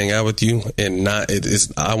talk to you and hang out with you, and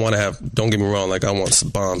I want to have, don't get me wrong, like, I want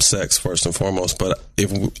bomb sex first and foremost, but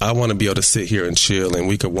I want to be able to sit here and chill, and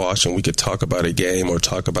we could watch and we could talk about a game or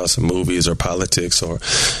talk about some movies or politics, or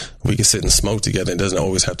we can sit and smoke together. It doesn't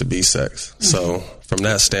always have to be sex. So from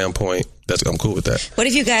that standpoint, I'm cool with that. What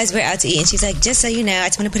if you guys were out to eat and she's like, just so you know, I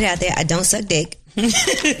just want to put it out there, I don't suck dick.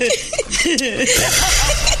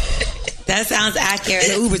 That sounds accurate.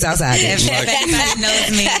 The Uber's outside. If anybody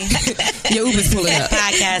knows me, your Uber's pulling up.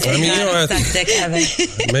 Podcast. I mean, you know, suck dick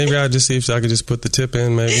ever. Maybe I'll just see if I could just put the tip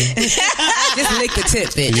in, maybe. Just lick the tip,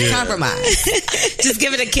 bitch. Yeah. Compromise. Just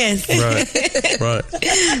give it a kiss. Right.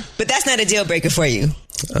 But that's not a deal breaker for you.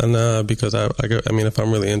 Because I mean, if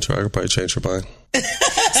I'm really into her, I could probably change her mind.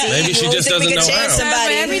 Maybe she just doesn't know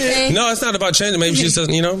how. No, it's not about changing. Maybe she just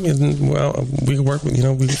doesn't, you know, well, we can work with, you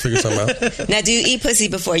know, we can figure something out. Now, do you eat pussy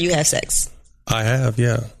before you have sex? I have,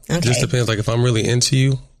 yeah. Okay. Just depends. Like, if I'm really into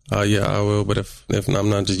you, yeah, I will. But if I'm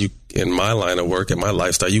not just you in my line of work and my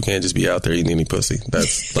lifestyle, you can't just be out there eating any pussy.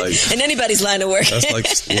 That's like in anybody's line of work. That's like,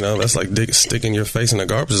 you know, that's like sticking your face in a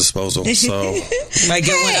garbage disposal. So might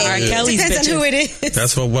get one of R. Kelly's depends bitches. on who it is.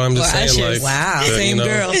 That's what I'm just saying. Usher. Like, wow, same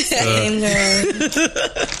girl, same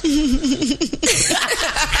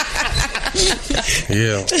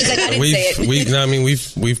Yeah,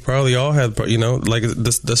 we've probably all had, you know, like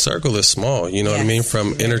the circle is small. You know what I mean?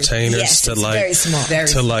 From entertainers to like very small.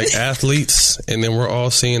 to like athletes, and then we're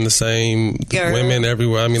all seeing the same women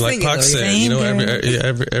everywhere. I mean, like Pac said, you know,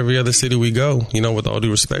 every other city we go, you know, with all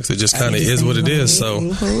due respect, it just kind of is what it is. So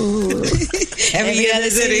every other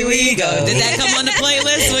city we go. Did that come on the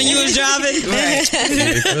playlist when you was driving? Right.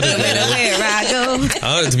 Where I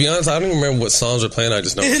go. To be honest, I don't even remember what songs were playing. I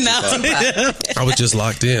just know. I was just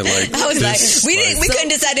locked in. Like I was like, we couldn't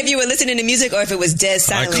decide if you were listening to music or if it was dead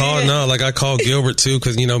silent. I called Gilbert too,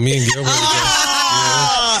 because you know me and Gilbert.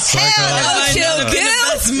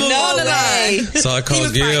 So I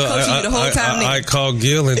called Gil. I called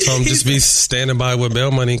Gil and told him just be standing by with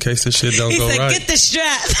bail money in case this shit don't go said, right. Get the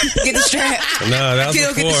strap. Get the strap. Nah, that was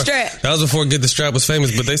Gil, before. get the strap. That was before Get the Strap was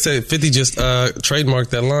famous. But they said 50 just trademarked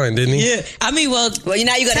that line, didn't he? Yeah. I mean, well,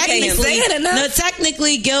 now you got to pay him. No,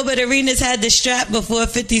 technically, Gilbert Arenas had the strap before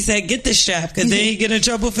 50 said get the strap, because then he get in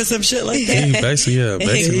trouble for some shit like that. Basically.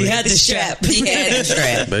 He had the strap. He had the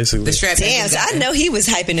strap. Basically. The strap. Damn, so I know he was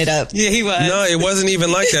hyping it up. Yeah, he was. No, it wasn't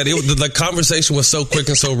even like that. The conversation was so quick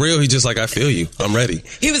and so real. He just like, I feel you. I'm ready.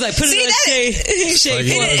 He was like, put it on shade.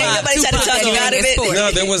 Ain't nobody tried to talk you out of it.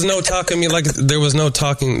 No, there was no talking me. Like, there was no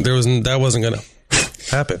talking. That wasn't going to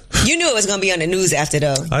happen. You knew it was going to be on the news after,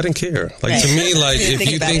 though. I didn't care. Like, to me, like,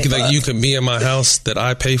 if you think that you could be in my house that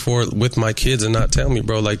I pay for with my kids and not tell me,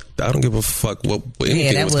 bro, like, I don't give a fuck what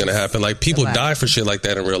anything was going to happen. Like, people die for shit like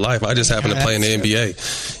that in real life. I just happened to play in the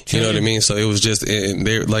NBA. You know what I mean? So it was just,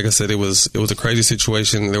 like I said, it was a crazy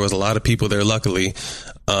situation. There was a lot of people there, luckily.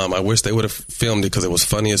 I wish they would have filmed it because it was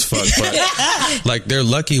funny as fuck. But, like, they're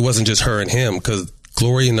lucky it wasn't just her and him, because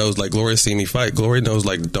Gloria knows, like, Gloria see me fight. Gloria knows,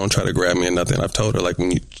 like, don't try to grab me or nothing. I've told her, like,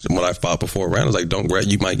 when I fought before a round, I was like, don't grab,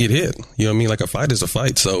 you might get hit. You know what I mean? Like, a fight is a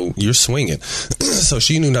fight, so you're swinging. So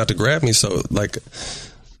she knew not to grab me, so, like,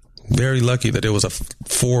 very lucky that it was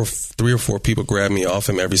 3 or 4 people grabbed me off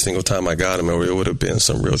him every single time I got him, or it would have been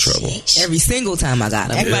some real trouble. Every single time I got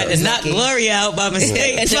him. Everybody to knock Gloria out by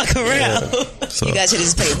mistake and fuck around. Yeah. So. You guys should have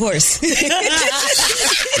just played horse.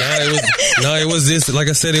 It was this, like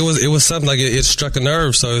I said, it was something like it struck a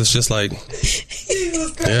nerve, so it's just like,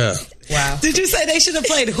 yeah. Wow. Did you say they should have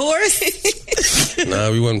played horse? Nah,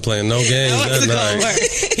 we wasn't playing no games that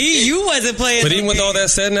night. You wasn't playing. But even with all that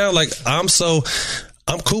said now, like,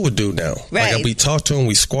 I'm cool with dude now. Right. Like, we talked to him,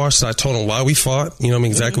 we squashed it. I told him why we fought. You know what I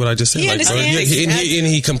mean? Exactly what I just said. He understands. And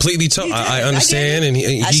he completely told. I understand, and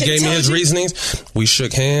he gave me his reasonings. We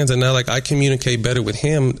shook hands, and now, like, I communicate better with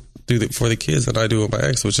him for the kids than I do with my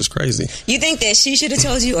ex, which is crazy. You think that she should have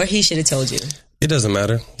told you or he should have told you? It doesn't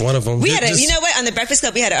matter. One of them. We had you know what? On the Breakfast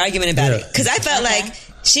Club, we had an argument about it because I felt like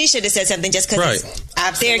she should have said something just because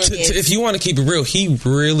they're kids. If you want to keep it real, he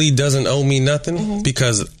really doesn't owe me nothing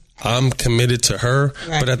because I'm committed to her,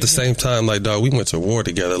 but at the same time, like, dog, we went to war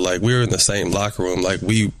together. Like, we were in the same locker room. Like,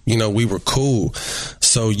 we were cool.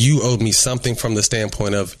 So you owed me something from the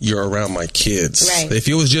standpoint of you're around my kids. Right. If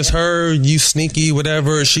it was just her, you sneaky,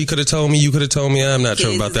 whatever, she could have told me, you could have told me, I'm not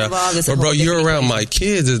sure about that. But bro, you're around my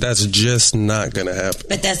kids, that's just not going to happen.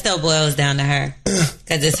 But that still boils down to her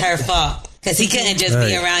because it's her fault. Because he couldn't just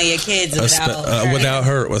be around your kids without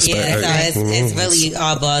her. Yeah, so it's really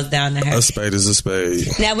all boils down to her. A spade is a spade.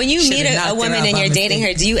 Now, when you meet a woman and you're dating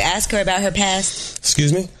her, do you ask her about her past?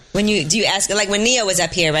 Excuse me? Do you ask her, like when Neo was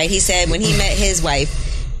up here, right? He said when he met his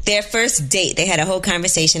wife, their first date, they had a whole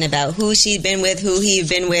conversation about who she'd been with, who he'd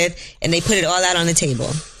been with, and they put it all out on the table.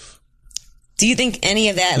 Do you think any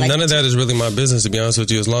of that? None of that is really my business, to be honest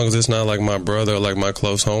with you. As long as it's not like my brother or like my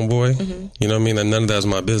close homeboy, you know what I mean? And none of that is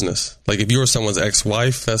my business. Like if you were someone's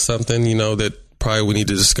ex-wife, that's something, that probably we need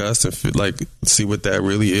to discuss and like see what that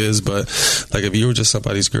really is. But like if you were just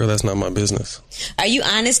somebody's girl, that's not my business. Are you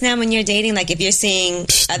honest now when you're dating? Like if you're seeing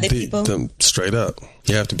other people? Straight up.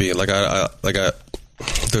 You have to be. Like I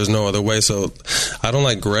there's no other way. So I don't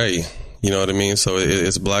like gray. You know what I mean? So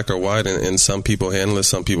it's black or white, and some people handle it,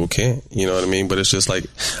 some people can't. You know what I mean? But it's just like,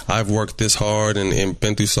 I've worked this hard and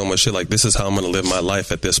been through so much shit. Like, this is how I'm going to live my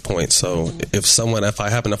life at this point. So if I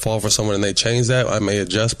happen to fall for someone and they change that, I may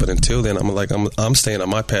adjust. But until then, I'm staying on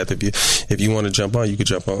my path. If you want to jump on, you could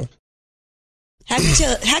jump on. How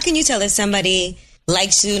can you tell if somebody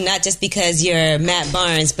likes you not just because you're Matt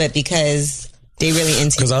Barnes, but because they really into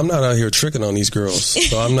you? Because I'm not out here tricking on these girls.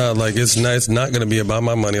 So I'm not like, it's not going to be about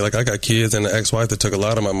my money. Like I got kids and an ex-wife that took a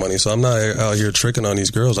lot of my money. So I'm not out here tricking on these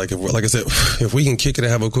girls. Like I said, if we can kick it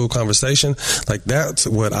and have a cool conversation, like that's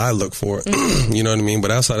what I look for. You know what I mean? But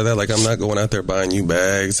outside of that, like I'm not going out there buying you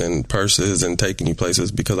bags and purses and taking you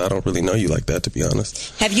places because I don't really know you like that, to be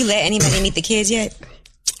honest. Have you let anybody meet the kids yet?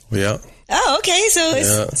 Yeah. Oh, okay. So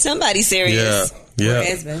it's somebody serious.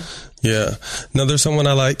 Yeah. Yeah. No, there's someone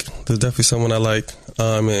I like. There's definitely someone I like.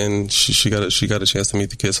 And she got a chance to meet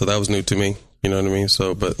the kids, so that was new to me. You know what I mean?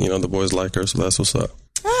 So, but the boys like her, so that's what's up.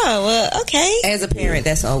 Oh, well, okay. As a parent,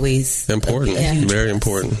 that's always important. Very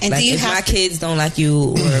important. And like if my kids don't like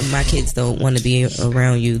you or my kids don't want to be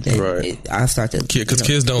around you, then I'll start to. Because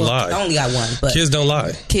kids don't lie. I only got one, but kids don't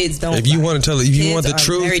lie. Kids don't. If you want to tell, if you want the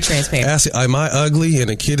truth, very transparent. Ask, am I ugly?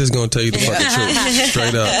 And a kid is going to tell you the fucking truth,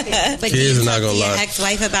 straight up. But kids are not going to lie. Your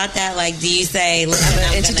ex-wife about that? Like, do you say, "Look, I'm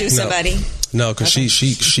going to introduce somebody"? No, because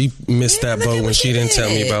she missed that boat when she didn't tell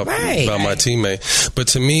me about my teammate. But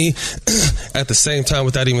to me, at the same time,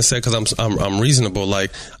 with that even said, because I'm reasonable,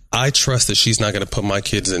 like I trust that she's not going to put my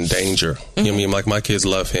kids in danger. You know what I mean? Like my kids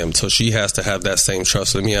love him, so she has to have that same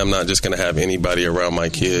trust with me. I'm not just going to have anybody around my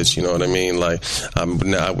kids. You know what I mean? Like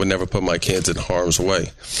I would never put my kids in harm's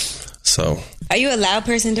way. So, are you a loud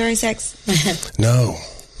person during sex? No.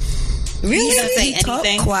 Really? You don't say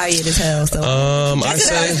anything? Quiet as hell. So that's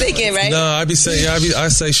what I was thinking, right? No, I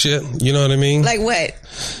say shit. You know what I mean? Like what?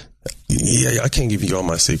 Yeah, I can't give you all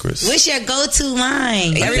my secrets. What's your go-to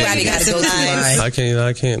line? Everybody got a go-to line. I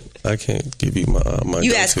can't give you my.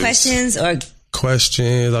 You go-tos. ask questions or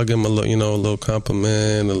questions? I'll give them a little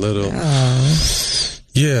compliment, a little.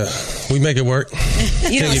 Yeah, we make it work.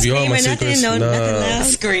 You don't scream or nothing? No, nothing loud?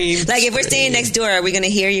 Scream. Like if we're staying next door, are we going to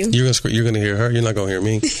hear you? You're going to hear her. You're not going to hear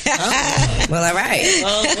me. Well, all right.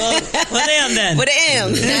 What am then? What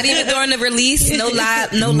am? Not even during the release? No loud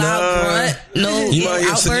grunt? No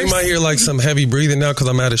outburst? You might hear like some heavy breathing now because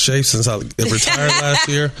I'm out of shape since I retired last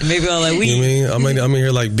year. Maybe all like You mean? I'm in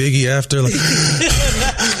here like Biggie after. Like,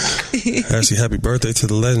 actually, happy birthday to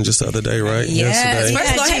the legend just the other day, right? Yes.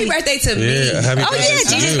 First of all, happy birthday to me. Yeah, happy birthday to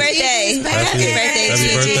Gigi's you. birthday. Happy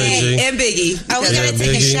birthday, G. And Biggie. I was going to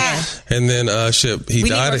take a shot. And then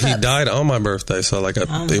he died on my birthday, so like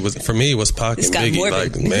it was for me. It was Pac and Biggie.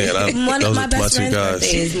 morbid. Like man, One of my those best are my two friend's guys.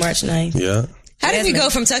 birthday is March 9th. Yeah. How did we go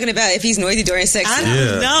from talking about if he's noisy during sex? I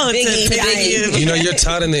don't know. Biggie dying. You're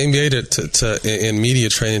taught in the NBA to in media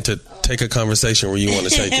training to take a conversation where you want to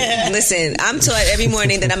take it. Listen, I'm taught every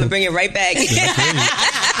morning that I'm gonna bring it right back.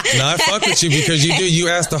 No, I fuck with you because you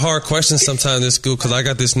ask the hard questions sometimes in school. Because I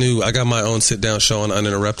got my own sit down show on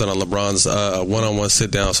Uninterrupted on LeBron's one-on-one sit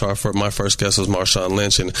down. So my first guest was Marshawn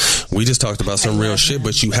Lynch, and we just talked about some real shit.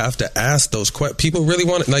 But you have to ask those questions. People really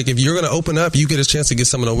want it. Like if you're gonna open up, you get a chance to get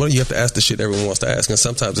someone over. You have to ask the shit everyone wants to ask, and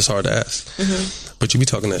sometimes it's hard to ask. But you be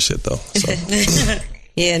talking that shit though. So.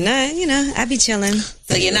 Yeah, I be chilling.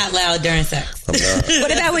 So you're not loud during sex. I'm not.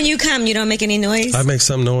 What about when you come? You don't make any noise? I make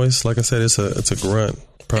some noise. Like I said, it's a grunt.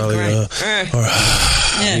 probably,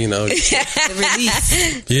 you know, the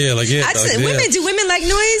release. Yeah, like do women like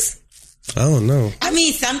noise? I don't know. I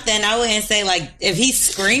mean, something. I wouldn't say like if he's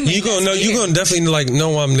screaming. You gonna definitely like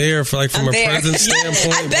know I'm there for like from a presence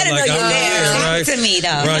standpoint. I better know you're there. Right? To me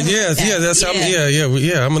though. Right? Yeah. That's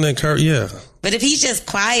I'm gonna encourage. Yeah. But if he's just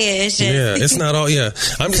quiet, it's just it's not all. Yeah,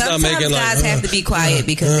 I'm just sometimes not making guys have to be quiet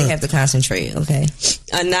because they have to concentrate. Okay,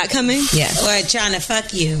 not coming. Yeah, or trying to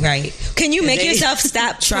fuck you. Right? Can you make yourself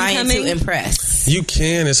stop trying to impress? You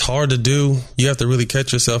can. It's hard to do. You have to really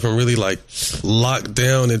catch yourself and really like lock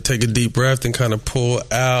down and take a deep breath and kind of pull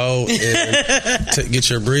out and get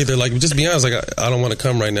your breather. Like, just be honest. Like, I don't want to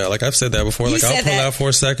come right now. Like I've said that before. Like I'll pull out for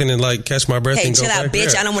a second and like catch my breath and go chill out, back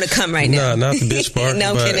bitch. there. I don't want to come right now. Nah, not the bitch part.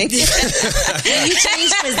 No, I'm kidding. When you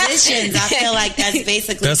change positions, I feel like that's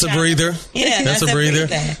basically a breather. That's a breather.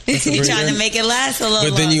 You're trying to make it last a little.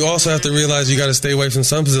 But then you also have to realize you got to stay away from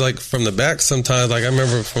some positions, like from the back. Sometimes, like I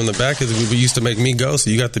remember from the back, it used to make me go. So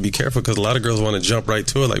you got to be careful because a lot of girls want to jump right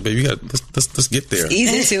to it. Like, baby, you got let's get there.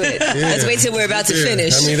 Ease into it. Let's wait till we're about to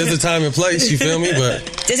finish. I mean, there's a time and place. You feel me?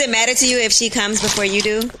 But does it matter to you if she comes before you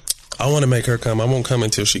do? I want to make her come. I won't come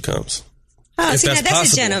until she comes. Oh, see,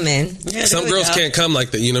 that's a gentleman. Yeah, some girls can't come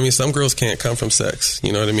like that. You know what I mean? Some girls can't come from sex.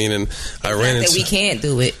 You know what I mean? And I ran into... we can't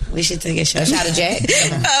do it. We should take a shot of Jack.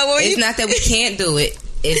 It's not that we can't do it.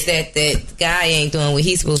 It's that guy ain't doing what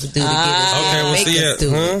he's supposed to do to get us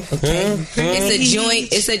do it. Okay?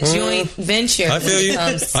 It's a joint venture. I feel you.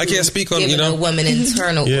 I can't speak on, a woman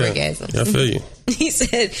internal orgasm. I feel you. He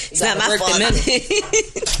said, it's not my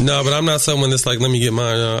fault. No, but I'm not someone that's like, let me get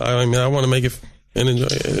mine. I mean, I want to make it an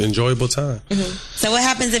enjoyable time. Mm-hmm. So what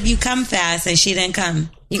happens if you come fast and she didn't come?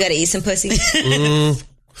 You got to eat some pussy.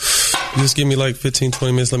 Just give me like 15,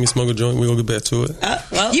 20 minutes. Let me smoke a joint. We're going to get back to it.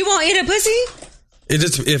 You won't eat a pussy? It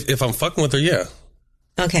just if I'm fucking with her, yeah.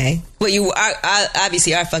 Okay. Well, you are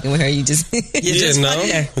obviously are fucking with her. You just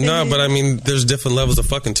no. But I mean, there's different levels of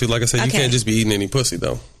fucking too. Like I said, you can't just be eating any pussy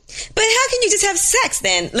though. But how can you just have sex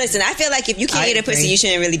then? Listen, I feel like if you can't eat a pussy, you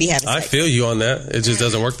shouldn't really be having sex. I feel you on that. It just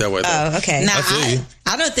doesn't work that way though. Oh, okay. Nah, I feel you.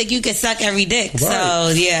 I don't think you could suck every dick. Right.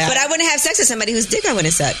 So yeah. But I wouldn't have sex with somebody whose dick I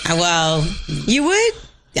wouldn't suck. Well, you would?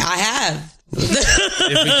 I have. If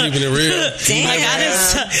we're keeping it real. Damn.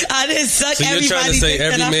 I didn't suck so you're trying to say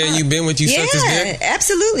every man you've been with, you sucked his dick? Yeah,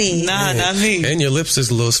 absolutely. Nah, not me. And your lips is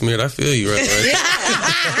a little smeared. I feel you right?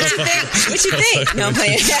 What you think? No, I'm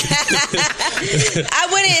playing. I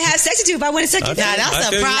wouldn't have sex with you if I wouldn't suck you. Nah, that's a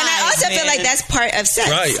surprise. And I also feel like that's part of sex.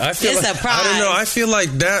 Right. I feel it's like, a prize. I don't know. I feel like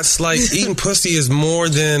that's like eating pussy is more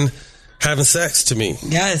than having sex to me.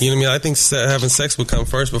 Yes. You know what I mean? I think having sex would come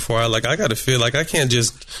first before I got to feel like I can't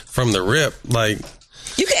just from the rip, like.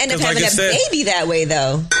 You could end up having a baby that way,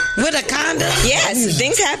 though. With a condom? Yes,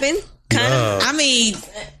 things happen. I mean,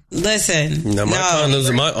 listen. No,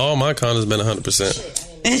 all my condoms been 100%.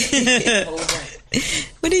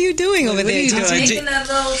 What are you doing over there? I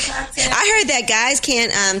heard that guys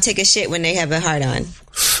can't take a shit when they have a hard on.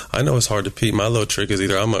 I know it's hard to pee. My little trick is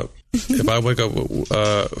either if I wake up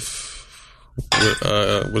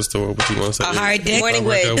what's the word? What you want to say? A hard dick. Morning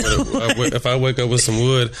wood. If I wake up with some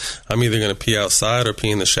wood, I'm either going to pee outside or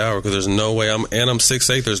pee in the shower because there's no way I'm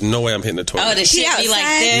 6'8". There's no way I'm hitting the toilet. Oh, the shit be like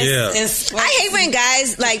this. Yeah. I hate when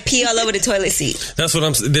guys like pee all over the toilet seat. That's what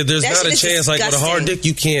I'm saying. There's not a chance. Like with a hard dick,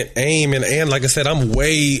 you can't aim and like I said, I'm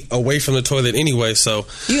way away from the toilet anyway. So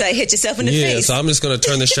you like hit yourself in the face. So I'm just going to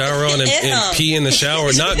turn the shower on and pee in the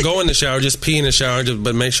shower. Not go in the shower, just pee in the shower.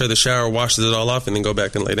 But make sure the shower washes it all off and then go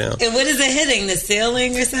back and lay down. And what is it hitting? The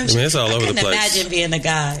ceiling or something? I mean, it's all over the place. Imagine being a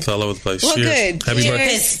guy. It's all over the place. Well, cheers. good. Happy birthday.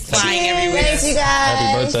 It's flying everywhere. Thanks, you guys.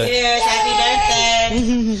 Happy birthday. Cheers. Happy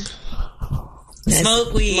birthday.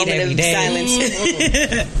 Smoke weed every day.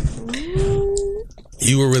 Silence.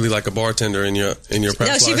 You were really like a bartender in your past life.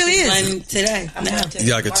 No, she really is. One today. No.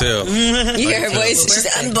 Yeah, I could tell. You hear her voice. She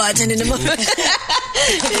said, I'm bartending tomorrow.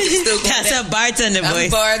 That's a bartender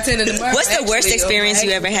voice. What's the worst experience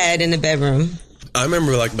you ever had in the bedroom? I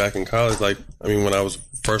remember like back in college, like, I mean, when I was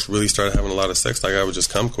first really started having a lot of sex, like I would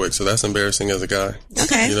just come quick. So that's embarrassing as a guy.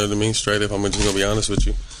 Okay. You know what I mean? Straight up, I'm just going to be honest with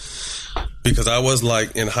you. Because I was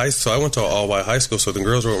like in high school, so I went to an all-white high school, so the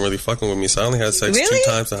girls weren't really fucking with me. So I only had sex 2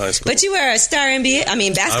 times in high school. But you were a star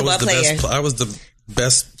basketball player. I was the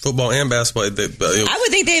best football and basketball. I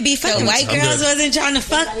would think they'd be fucking. White girls wasn't trying to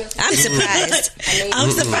fuck. I'm surprised.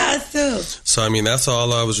 I'm surprised too. So I mean, that's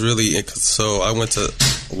all I was really. So I went to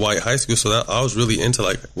white high school, so that I was really into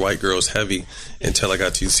like white girls heavy until I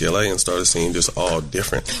got to UCLA and started seeing just all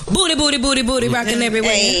different booty rocking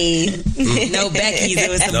everywhere. Hey. No Becky's. It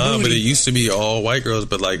was but it used to be all white girls,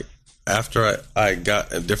 but like after I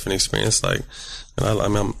got a different experience, like,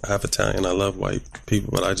 and I'm half Italian. I love white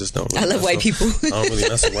people, but I just don't. I love white people. I don't really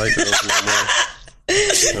mess with white girls no more.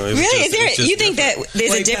 Really? You think that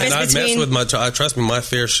there's a difference between? Trust me, my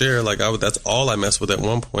fair share. Like that's all I messed with at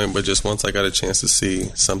one point. But just once I got a chance to see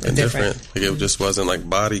something different, like it just wasn't like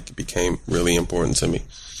body became really important to me.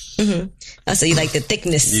 Mm-hmm. Oh, so you like the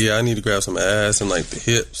thickness? Yeah, I need to grab some ass and like the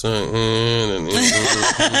hips. Does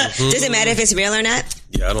it matter if it's real or not?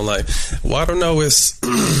 Yeah, I don't like. Well, I don't know. It's.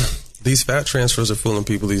 These fat transfers are fooling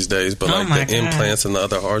people these days, but like the implants and the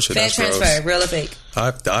other hard shit. Fat transfer, real or fake?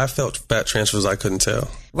 I felt fat transfers I couldn't tell.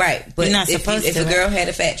 Right, but if a girl had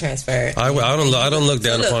a fat transfer, I don't look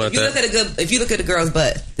down upon it. If you look at a girl's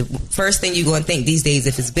butt, the first thing you go and think these days,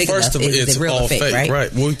 if it's big enough, is it real or fake, right?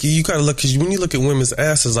 Right. Well, you gotta look, because when you look at women's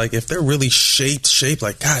asses, like if they're really shaped,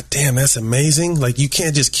 like God damn, that's amazing. Like you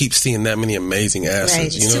can't just keep seeing that many amazing asses.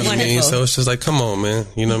 Right. You know what I mean? So it's just like, come on, man.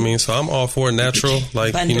 You know what I mean? So I'm all for natural,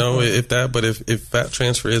 like you know, if fat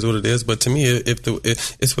transfer is what it is. But to me, if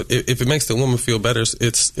it makes the woman feel better,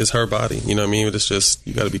 it's her body. You know what I mean? It's just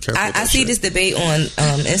you got to be careful. I see this debate on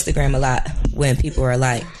Instagram a lot when people are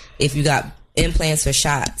like, if you got implants or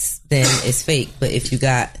shots, then it's fake. But if you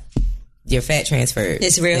got your fat transferred,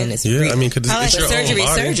 it's real. Then it's real. I mean, because it's your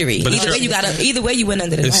surgery. But either way you went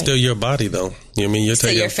under the It's light. still your body, though. You know what I mean? You're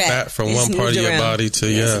taking fat from one part of your body to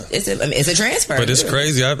It's a transfer. But it's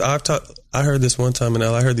crazy. I heard this one time in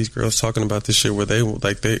LA. I heard these girls talking about this shit where they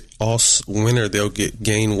all winter they'll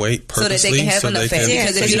gain weight purposely so that they can have enough fat.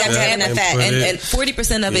 Because if you don't have enough fat, and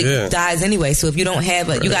 40% of it dies anyway. So if you don't have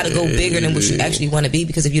it, you got to go bigger than what you actually want to be.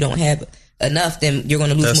 Because if you don't have enough, then you're going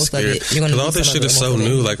to lose most of it. You're going to lose all this shit is so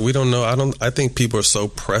new. Like we don't know. I think people are so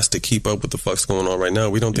pressed to keep up with the fuck's going on right now.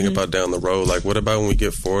 We don't think about down the road. Like what about when we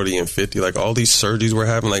get 40 and 50? Like all these surgeries we're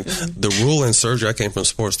having. Like the rule in surgery. I came from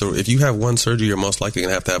sports. If you have one surgery, you're most likely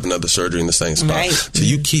going to have another surgery in the same spot. Right. So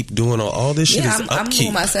you keep doing all this shit. I'm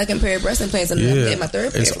doing my second pair of breast implants and I'm getting my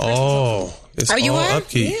third pair. It's all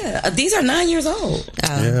upkeep. Yeah, these are 9 years old.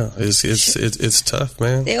 Yeah, it's tough,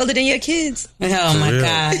 man. They're older than your kids. Oh my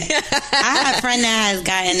God! I have a friend that has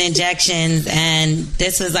gotten injections, and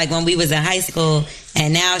this was like when we was in high school,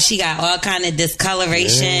 and now she got all kind of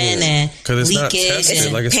discoloration and leakage. Not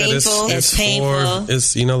tested. Like I painful. Said, it's painful.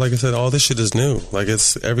 It's like I said, all this shit is new. Like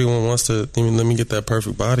everyone wants to. Let me get that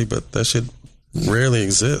perfect body, but that shit rarely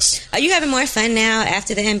exists. Are you having more fun now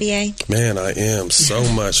after the NBA? Man, I am so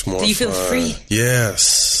much more. Do you feel free?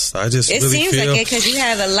 Yes, I just. It really seems like it because you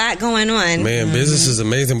have a lot going on. Man, business is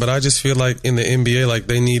amazing, but I just feel like in the NBA, like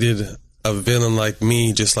they needed a villain like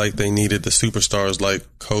me, just like they needed the superstars like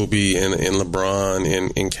Kobe and LeBron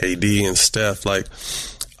and KD and Steph. Like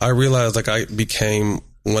I realized, like I became.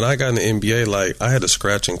 When I got in the NBA, like I had to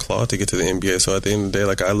scratch and claw to get to the NBA. So at the end of the day,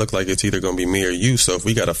 like I look like it's either going to be me or you. So if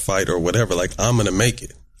we got a fight or whatever, like I'm going to make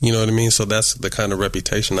it. You know what I mean? So that's the kind of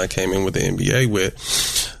reputation I came in with the NBA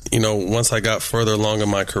with. You know, once I got further along in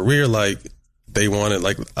my career, like they wanted,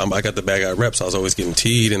 like I got the bad guy reps. I was always getting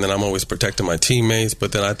teed, and then I'm always protecting my teammates.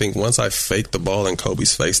 But then I think once I faked the ball in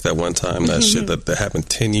Kobe's face that one time, that shit that happened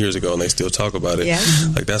 10 years ago, and they still talk about it. Yeah.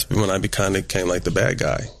 Like that's when I kind of became like the bad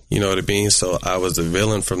guy. You know what I mean? So I was the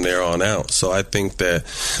villain from there on out. So I think that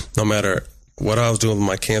no matter what I was doing with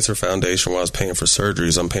my cancer foundation, while I was paying for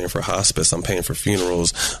surgeries, I'm paying for hospice, I'm paying for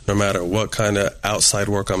funerals, no matter what kind of outside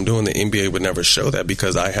work I'm doing, the NBA would never show that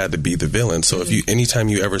because I had to be the villain. So anytime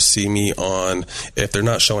you ever see me on, if they're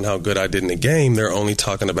not showing how good I did in the game, they're only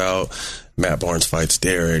talking about Matt Barnes fights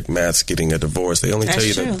Derek, Matt's getting a divorce. They only tell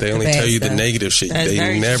you the negative shit.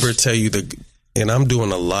 They never tell you and I'm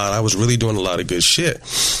doing a lot. I was really doing a lot of good shit.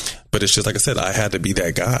 But it's just like I said, I had to be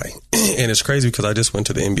that guy. And it's crazy because I just went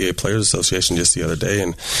to the NBA Players Association just the other day,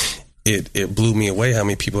 and it blew me away how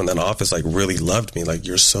many people in that office like really loved me. Like,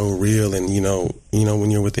 you're so real, and you know when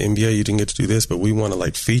you're with the NBA, you didn't get to do this, but we want to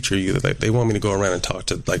like feature you. Like, they want me to go around and talk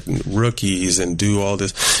to like rookies and do all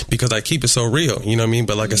this because I keep it so real. You know what I mean?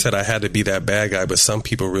 But like I said, I had to be that bad guy. But some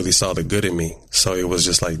people really saw the good in me, so it was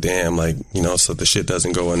just like, damn, like so the shit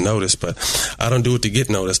doesn't go unnoticed. But I don't do it to get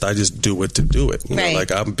noticed. I just do it to do it. You know, like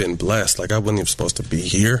I've been blessed. Like I wasn't even supposed to be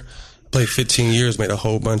here. Played 15 years, made a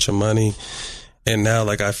whole bunch of money. And now,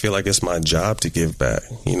 like, I feel like it's my job to give back,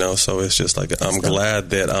 so it's just like, I'm glad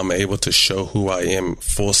that I'm able to show who I am,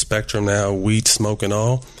 full spectrum now, weed, smoke, and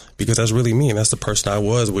all, because that's really me, and that's the person I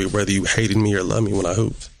was, whether you hated me or loved me when I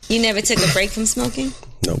hooped. You never took a break from smoking?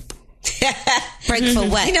 Nope. Break for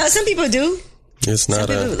what? Some people do. It's not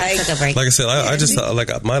like I said, I just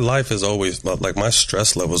like my life is always like my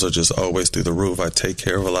stress levels are just always through the roof. I take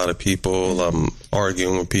care of a lot of people. I'm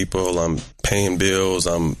arguing with people. I'm paying bills.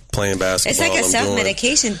 I'm playing basketball. It's like a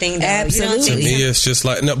self-medication thing, though. Absolutely. To me, it's just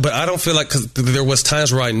like, no, but I don't feel like, because there was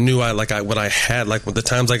times where I knew what I had, like the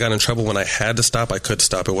times I got in trouble when I had to stop, I could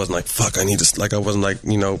stop. It wasn't like, fuck, I need to, like I wasn't like,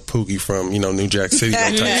 Pookie from, New Jack City,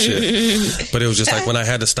 that type shit. But it was just like when I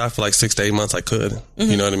had to stop for like 6 to 8 months, I could.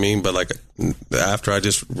 You know what I mean? But like after I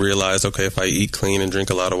just realized, okay, if I eat clean and drink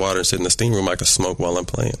a lot of water and sit in the steam room, I could smoke while I'm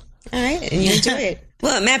playing. All right, and you enjoy it.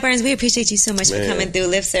 Well, Matt Burns, we appreciate you so much for coming through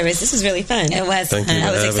Lift Service. This was really fun. It was fun.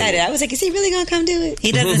 I was excited. I was like, is he really going to come do it?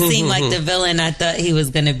 He doesn't seem like the villain I thought he was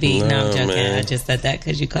going to be. No, I'm joking. Man. I just said that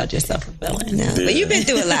because you called yourself a villain. No, but you've been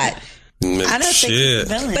through a lot. I don't think he's a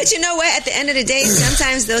villain. But you know what? At the end of the day,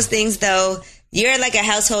 sometimes those things, though, you're like a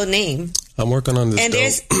household name. I'm working on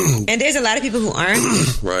this. And there's a lot of people who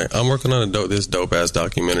aren't. Right. I'm working on this dope ass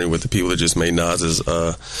documentary with the people that just made Nas's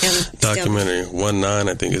documentary. 19,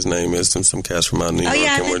 I think his name is, and some cast from out New York.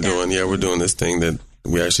 Yeah, and we're doing this thing that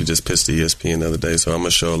we actually just pitched to ESPN the other day. So I'm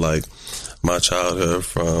gonna show like my childhood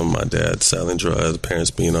from my dad selling drugs, parents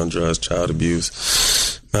being on drugs, child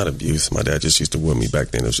abuse. Not abuse. My dad just used to whip me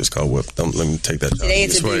back then. It was just called whip. Let me take that. Today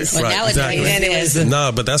it's abuse. Right, exactly.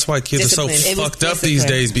 Nah, but that's why kids are so fucked up these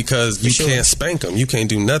days, because you can't spank them. You can't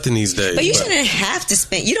do nothing these days. But you shouldn't have to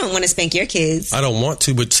spank. You don't want to spank your kids. I don't want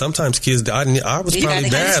to, but sometimes kids, I was probably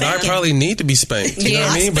bad. I probably need to be spanked. You know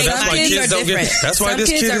what I mean? But that's why kids don't get. That's why this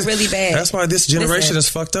kid is really bad. That's why this generation is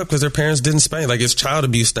fucked up, because their parents didn't spank. Like it's child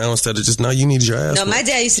abuse now instead of just, no, you need your ass. No, my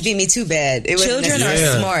dad used to beat me too bad. Children are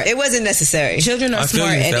smart. It wasn't necessary. Children are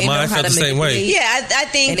smart, and they know how to same way. Yeah, I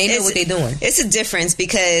think, and they know what they're doing. It's a difference,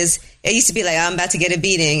 because it used to be like, I'm about to get a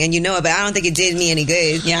beating, and but I don't think it did me any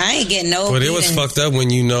good. Yeah, I ain't getting no. But it was fucked up when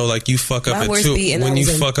like you fuck up at 2. When you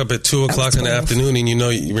fuck up at 2 o'clock in the afternoon, and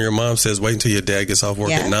your mom says, "Wait until your dad gets off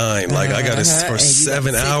work at 9." Like I got to for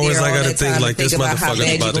 7 hours. I got to think like this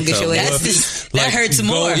motherfucker's about to come up. That hurts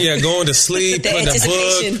more. Going to sleep, putting a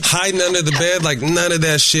book, hiding under the bed. Like none of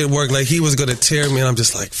that shit worked. Like he was gonna tear me, and I'm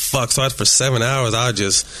just like, fuck. So for 7 hours, I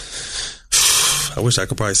wish I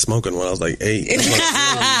could probably smoke it when I was like 8.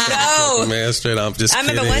 No, man, straight up. I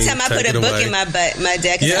remember one time I put a book in my butt. My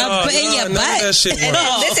dad, in your butt. That shit and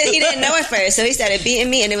listen, he didn't know at first, so he started beating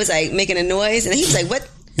me, and it was like making a noise, and he was like, "What?"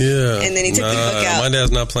 Yeah, and then he took the book out. My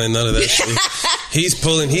dad's not playing none of that shit. He's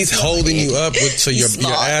holding you up so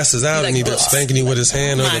your ass is out, and he's spanking you with his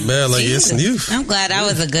hand on the bed. Like it's you. I'm glad I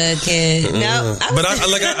was a good kid. No, but I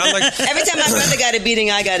like every time my brother got a beating,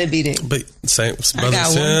 I got a beating. But same brother.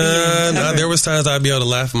 There was times I'd be able to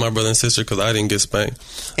laugh at my brother and sister because I didn't get spanked.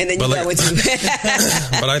 And then you got what you.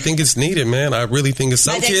 But I think it's needed, man. I really think it's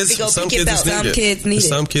some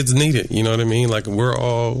kids need it. You know what I mean? Like we're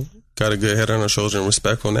all got a good head on our shoulders and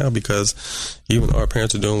respectful now, because even our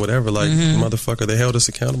parents are doing whatever. Like motherfucker, they held us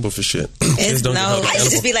accountable for shit. Kids don't I used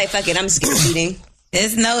to just be like, fuck it, I'm just getting beating.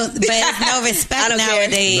 There's no respect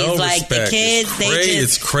nowadays. No like respect. The kids,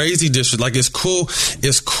 it's crazy. Like it's cool.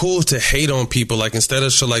 It's cool to hate on people. Like instead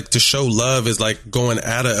of to show love is like going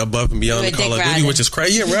at it above and beyond the Call of Duty, which is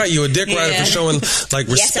crazy. Yeah, right. You're a dick rider for showing like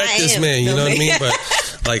respect this man. You know what I mean? But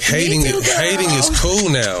like hating is cool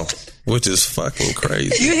now. Which is fucking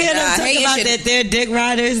crazy. You hear them talk about that they're dick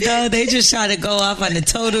riders, though? They just try to go off on a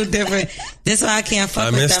total different. That's why I can't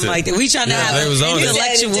fuck with them like that. We trying to have an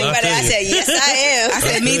intellectual. I said, yes, I am. I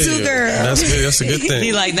said, me too, girl. That's good. That's a good thing.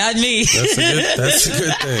 He like, not me. That's a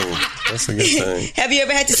good thing. That's a good thing. Have you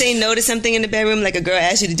ever had to say no to something in the bedroom? Like a girl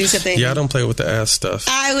asked you to do something? Yeah, I don't play with the ass stuff.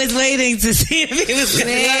 I was waiting to see if he was going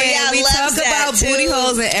to. We talk about booty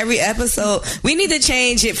holes in every episode. We need to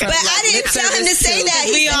change it from. But I didn't tell him to say that.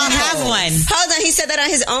 We all have one. Hold on, he said that on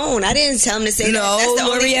his own. I didn't tell him to say that. No,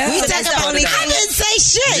 L'Oreal. I didn't say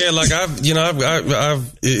shit. Yeah, like I've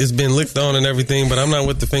it's been licked on and everything, but I'm not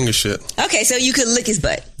with the finger shit. Okay, so you could lick his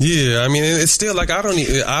butt. Yeah, I mean it's still like I don't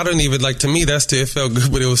even like, to me that's still, it felt good,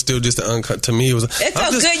 but it was still just an uncut. To me it was. It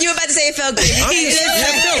felt good. You were about to say it felt good. It felt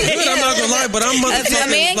good. I'm not gonna lie, but I'm motherfucking. A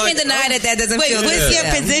man can't deny that doesn't feel good. What's your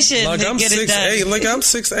position? Like I'm 6'8". Like I'm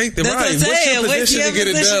 6'8". Right? What's your position to get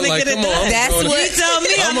it done? Like come on, that's what you tell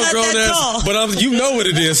me. I'm a grown ass, but you know what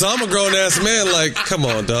it is. So I'm a grown ass man. Like come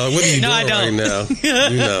on, dog. What are you doing right now? You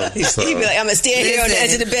know. So. He'd be like, I'm gonna stand here on the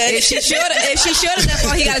edge of the bed. If she's short enough,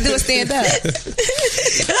 all he got to do is stand up.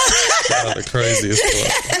 The craziest one.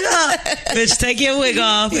 Bitch, take your wig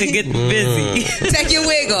off and get busy. Take your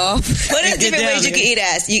wig off. What are different ways you can eat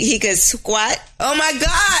ass? He could squat. Oh my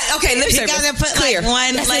God! Okay, lip service. You gotta put clear.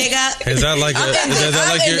 Like one leg up. Is that like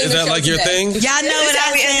your thing? Y'all know what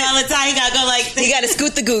I say all the time. You gotta go like. You gotta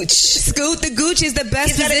scoot the gooch. Scoot the gooch is the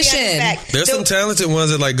best position. There's some talented ones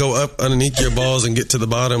that like go up underneath your balls and get to the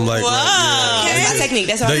bottom. Like, that's my technique.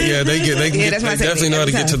 That's what they definitely know how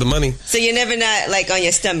to get to the money. So you're never not like on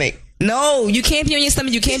your stomach. No, you can't be on your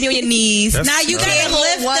stomach. You can't be on your knees. Now you can't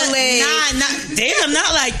lift one leg. Damn,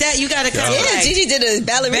 not like that. You gotta come. Yeah, Gigi did a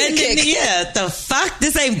ballerina kick. Yeah, the fuck?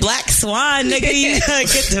 This ain't Black Swan, nigga. You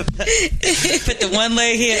gotta put the one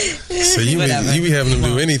leg here. So you be having them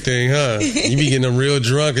do anything, huh? You be getting them real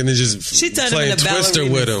drunk and then just playing Twister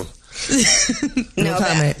with them. No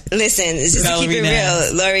comment. Listen, just to keep it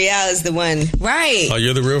real, L'Oreal is the one. Right. Oh,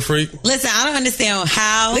 you're the real freak? Listen, I don't understand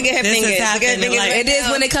how. Look at her fingers. Look at her fingers. Like, it is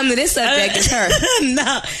when it comes to this subject. It's her.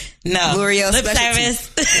 No. L'Oreal lip service.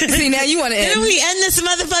 See, now you want to end. Didn't we end this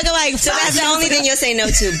motherfucker like so that's the only thing you'll say no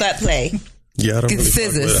to, butt play. Yeah, I don't really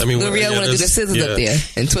scissors. L'Oreal want to do the scissors up there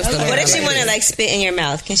and twist them. What if she want to like spit in your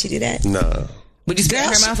mouth? Can she do that? Nah. Would you spit in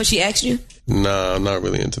her mouth if she asked you? Nah, I'm not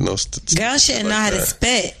really into no. Girls shouldn't know how to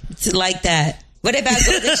spit like that. What about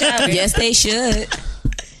golden shower? Yes, they should.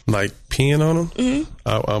 Like peeing on them?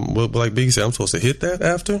 Mm-hmm. Like Biggie said, I'm supposed to hit that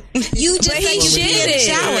after? You just said you should in the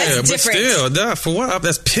shower. Yeah, but still, for what?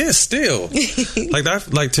 That's piss still.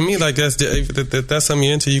 like to me, like that's something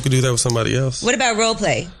you're into. You could do that with somebody else. What about role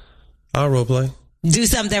play? I'll role play. Do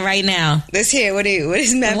something right now. Let's hear. What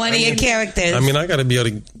is Matt? One of your characters. I mean, I got to be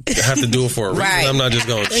able to have to do it for a reason. Right. I'm not just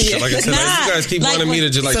going. Like I said, like, you guys keep wanting me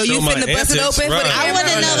to just like so show my So antics. you finna bust it open? Right. I want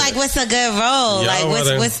to know like what's a good role. Yeah,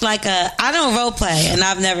 like what's like a. I don't role play, and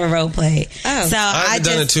I've never role played. Oh. So I haven't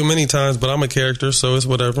done it too many times, but I'm a character, so it's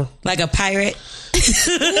whatever. Like a pirate.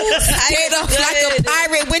 Get off like a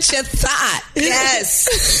pirate with your thought.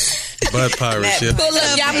 Yes. Butt pirate shit. Pull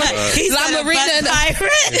up, He's La a Marina. butt pirate.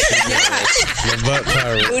 The butt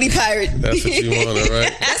pirate. Booty pirate. That's what you wanted,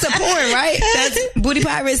 right? That's a porn, right? That's Booty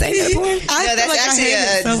Pirates. Ain't that a porn? No, that's actually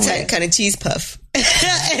a kind of cheese puff.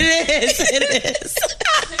 It is.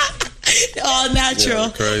 All natural. Yeah,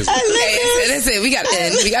 crazy. That's it. We got to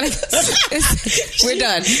end. We're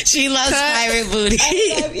done. She loves pirate booty.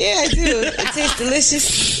 Yeah, I do. It tastes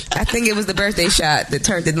delicious. I think it was the birthday shot that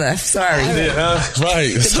turned it left. Sorry.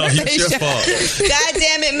 Right. So it's your fault. God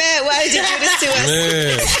damn it, Matt. Why did you do this to us?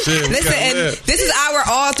 Man, shit. Listen, and this is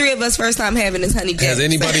all three of us first time having this honey jack. Has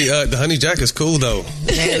anybody? The honey jack is cool though.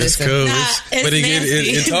 It's cool. But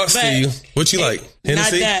it talks to you. What you like?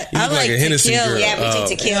 Hennessy? Not that. You I look like a Hennessy girl. Yeah, we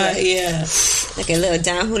drink tequila. Yeah. Like a little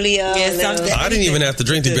Don Julio. Yeah, something. I didn't even have to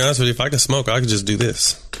drink, to be honest with you. If I could smoke, I could just do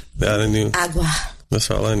this. I didn't need. Agua. That's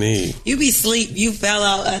all I need. You be sleep. You fell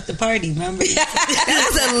out at the party, remember? That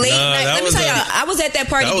was a late night. Let me tell y'all, I was at that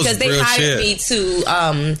party because they hired me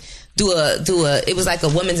to do a it was like a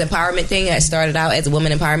women's empowerment thing that started out as a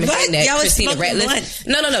woman empowerment thing that Christina Ratliff.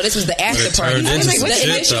 No, this was the after party. The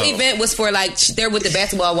initial event was for like they're with the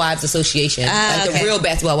Basketball Wives Association, like the real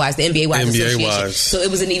basketball wives, the NBA Wives Association. So it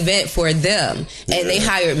was an event for them, and they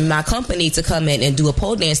hired my company to come in and do a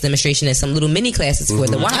pole dance demonstration and some little mini classes for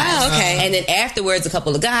the wives. Oh, okay. And then afterwards, a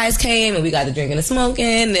couple of guys came and we got to drinking and smoking,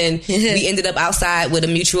 and we ended up outside with a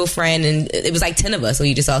mutual friend, and it was like 10 of us, so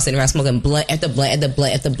you just all sitting around smoking blunt after blunt after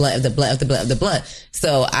blunt after blunt after blunt of the blunt.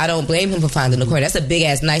 So I don't blame him for finding the corner. That's a big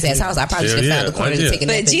ass, nice ass house. I probably should have found the corner to take a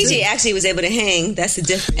nap. But Gigi actually was able to hang. That's the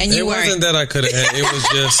difference. And you weren't. It wasn't that I could have hang. It was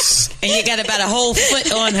just. And you got about a whole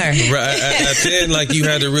foot on her. Right. At the end, like you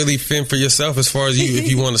had to really fend for yourself as far as if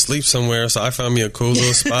you want to sleep somewhere. So I found me a cool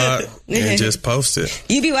little spot and just posted.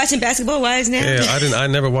 You be watching Basketball Wives now? Yeah, I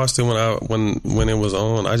never watched it when it was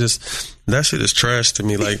on. That shit is trash to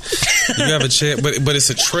me. Like, you have a chance, but it's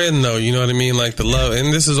a trend though. You know what I mean? Like the love,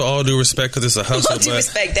 and this is all due respect because it's a hustle. All due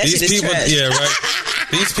respect, that these shit is people, trash. yeah, right.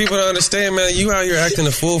 These people don't understand, man. You out here acting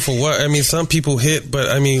a fool for what? I mean, some people hit, but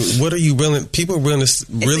I mean, what are you willing? People are willing to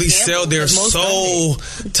really sell their soul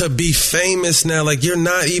to be famous now. Like, you're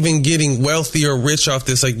not even getting wealthy or rich off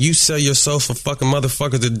this. Like, you sell your soul for fucking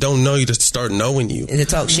motherfuckers that don't know you to start knowing you and to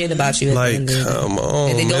talk shit about you. Like, come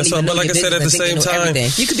on, man. So, but like I said, at the same time,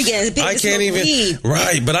 you could be getting big. I can't even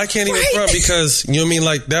but I can't even front because you know what I mean.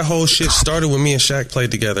 Like that whole shit started when me and Shaq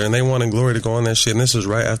played together, and they wanted Glory to go on that shit. And this was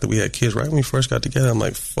right after we had kids, right when we first got together. I'm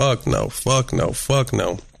like, fuck no.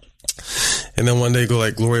 And then one day,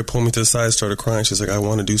 Gloria pulled me to the side, started crying. She's like, I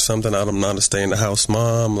want to do something. I'm not a stay in the house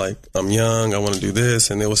mom. Like, I'm young. I want to do this.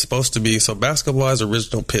 And it was supposed to be, so Basketball's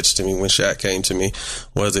original pitch to me when Shaq came to me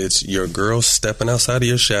was it's your girl stepping outside of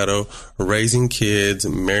your shadow, raising kids,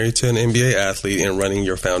 married to an NBA athlete, and running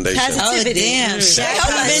your foundation. Positivity. Oh, damn.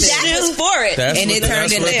 Shaq was for it. It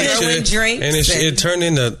turned into heroin drinks. And it turned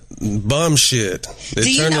into bum shit.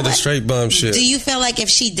 It turned into straight bum shit. Do you feel like if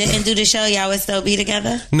she didn't do the show, y'all would still be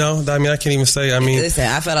together? No, I mean, I can't even say. I mean, listen,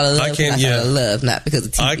 I fell out of love. I fell out of love, not because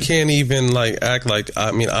of TV. I can't even act like.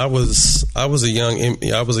 I mean, I was a young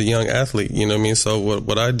athlete. You know what I mean? So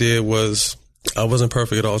what I did was I wasn't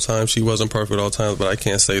perfect at all times. She wasn't perfect at all times, but I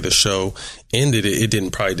can't say the show ended it.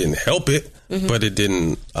 It probably didn't help it, but it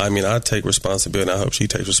didn't. I mean, I take responsibility, and I hope she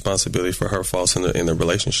takes responsibility for her faults in the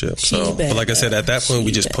relationship. So, but like I said, at that point,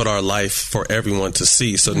 we just put our life for everyone to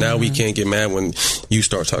see. So now we can't get mad when you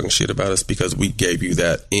start talking shit about us because we gave you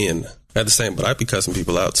that in. At the same, but I be cussing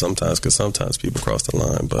people out sometimes because sometimes people cross the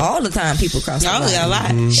line. But all the time, people cross the line. A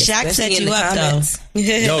lot. Shaq set you up though.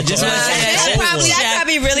 Yo, I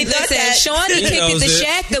probably really thought that. Shawnee kicked it to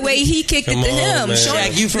Shaq the way he kicked it to him.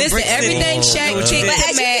 Shaq, you from Brixton. Everything Shaq kicked to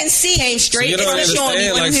Matt came straight from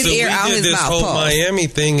Shawnee when his ear out his mouth. This whole Miami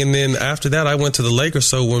thing, and then after that, I went to the Lakers.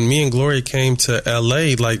 So when me and Gloria came to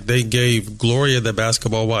LA, like they gave Gloria the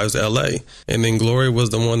Basketball Wives LA, and then Gloria was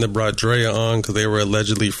the one that brought Drea on because they were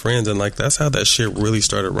allegedly friends, and like that's how that shit really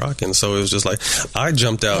started rocking. So it was just like I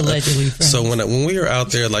jumped out. So when we were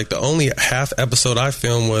out there, like the only half episode I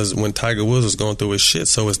filmed was when Tiger Woods was going through his shit.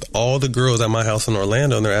 So it's all the girls at my house in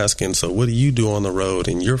Orlando, and they're asking, so what do you do on the road?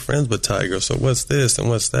 And you're friends with Tiger, so what's this and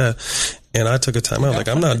what's that? And I took a time out, like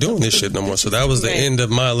I'm not doing this shit no more. So that was the end of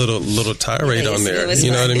my little tirade on there. You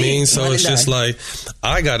know what I mean? So it's just like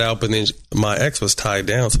I got out, but then my ex was tied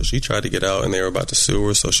down, so she tried to get out, and they were about to sue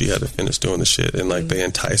her, so she had to finish doing the shit. And like they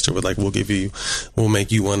enticed her with like, we'll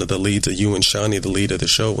make you one of the leads, of you and Shawnee, the lead of the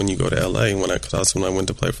show when you go to LA. Because that's when I went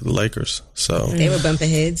to play for the Lakers. So they were bumping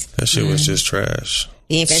heads. That shit was just trash.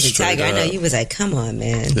 Being friends with Tiger, I know you was like, come on,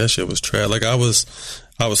 man. That shit was trash. Like I was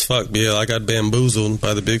fucked. Yeah, I got bamboozled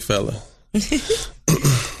by the big fella. All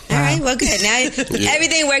right, well, good. Now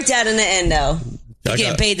everything worked out in the end, though. You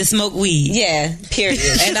getting paid to smoke weed. Yeah, period.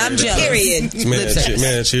 And I'm jealous. Period.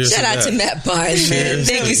 Man, cheers. Shout out to Matt Barnes, man.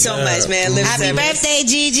 Thank you so much, man. Happy birthday,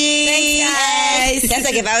 Gigi. Thanks, guys. That's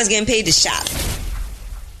like if I was getting paid to shop.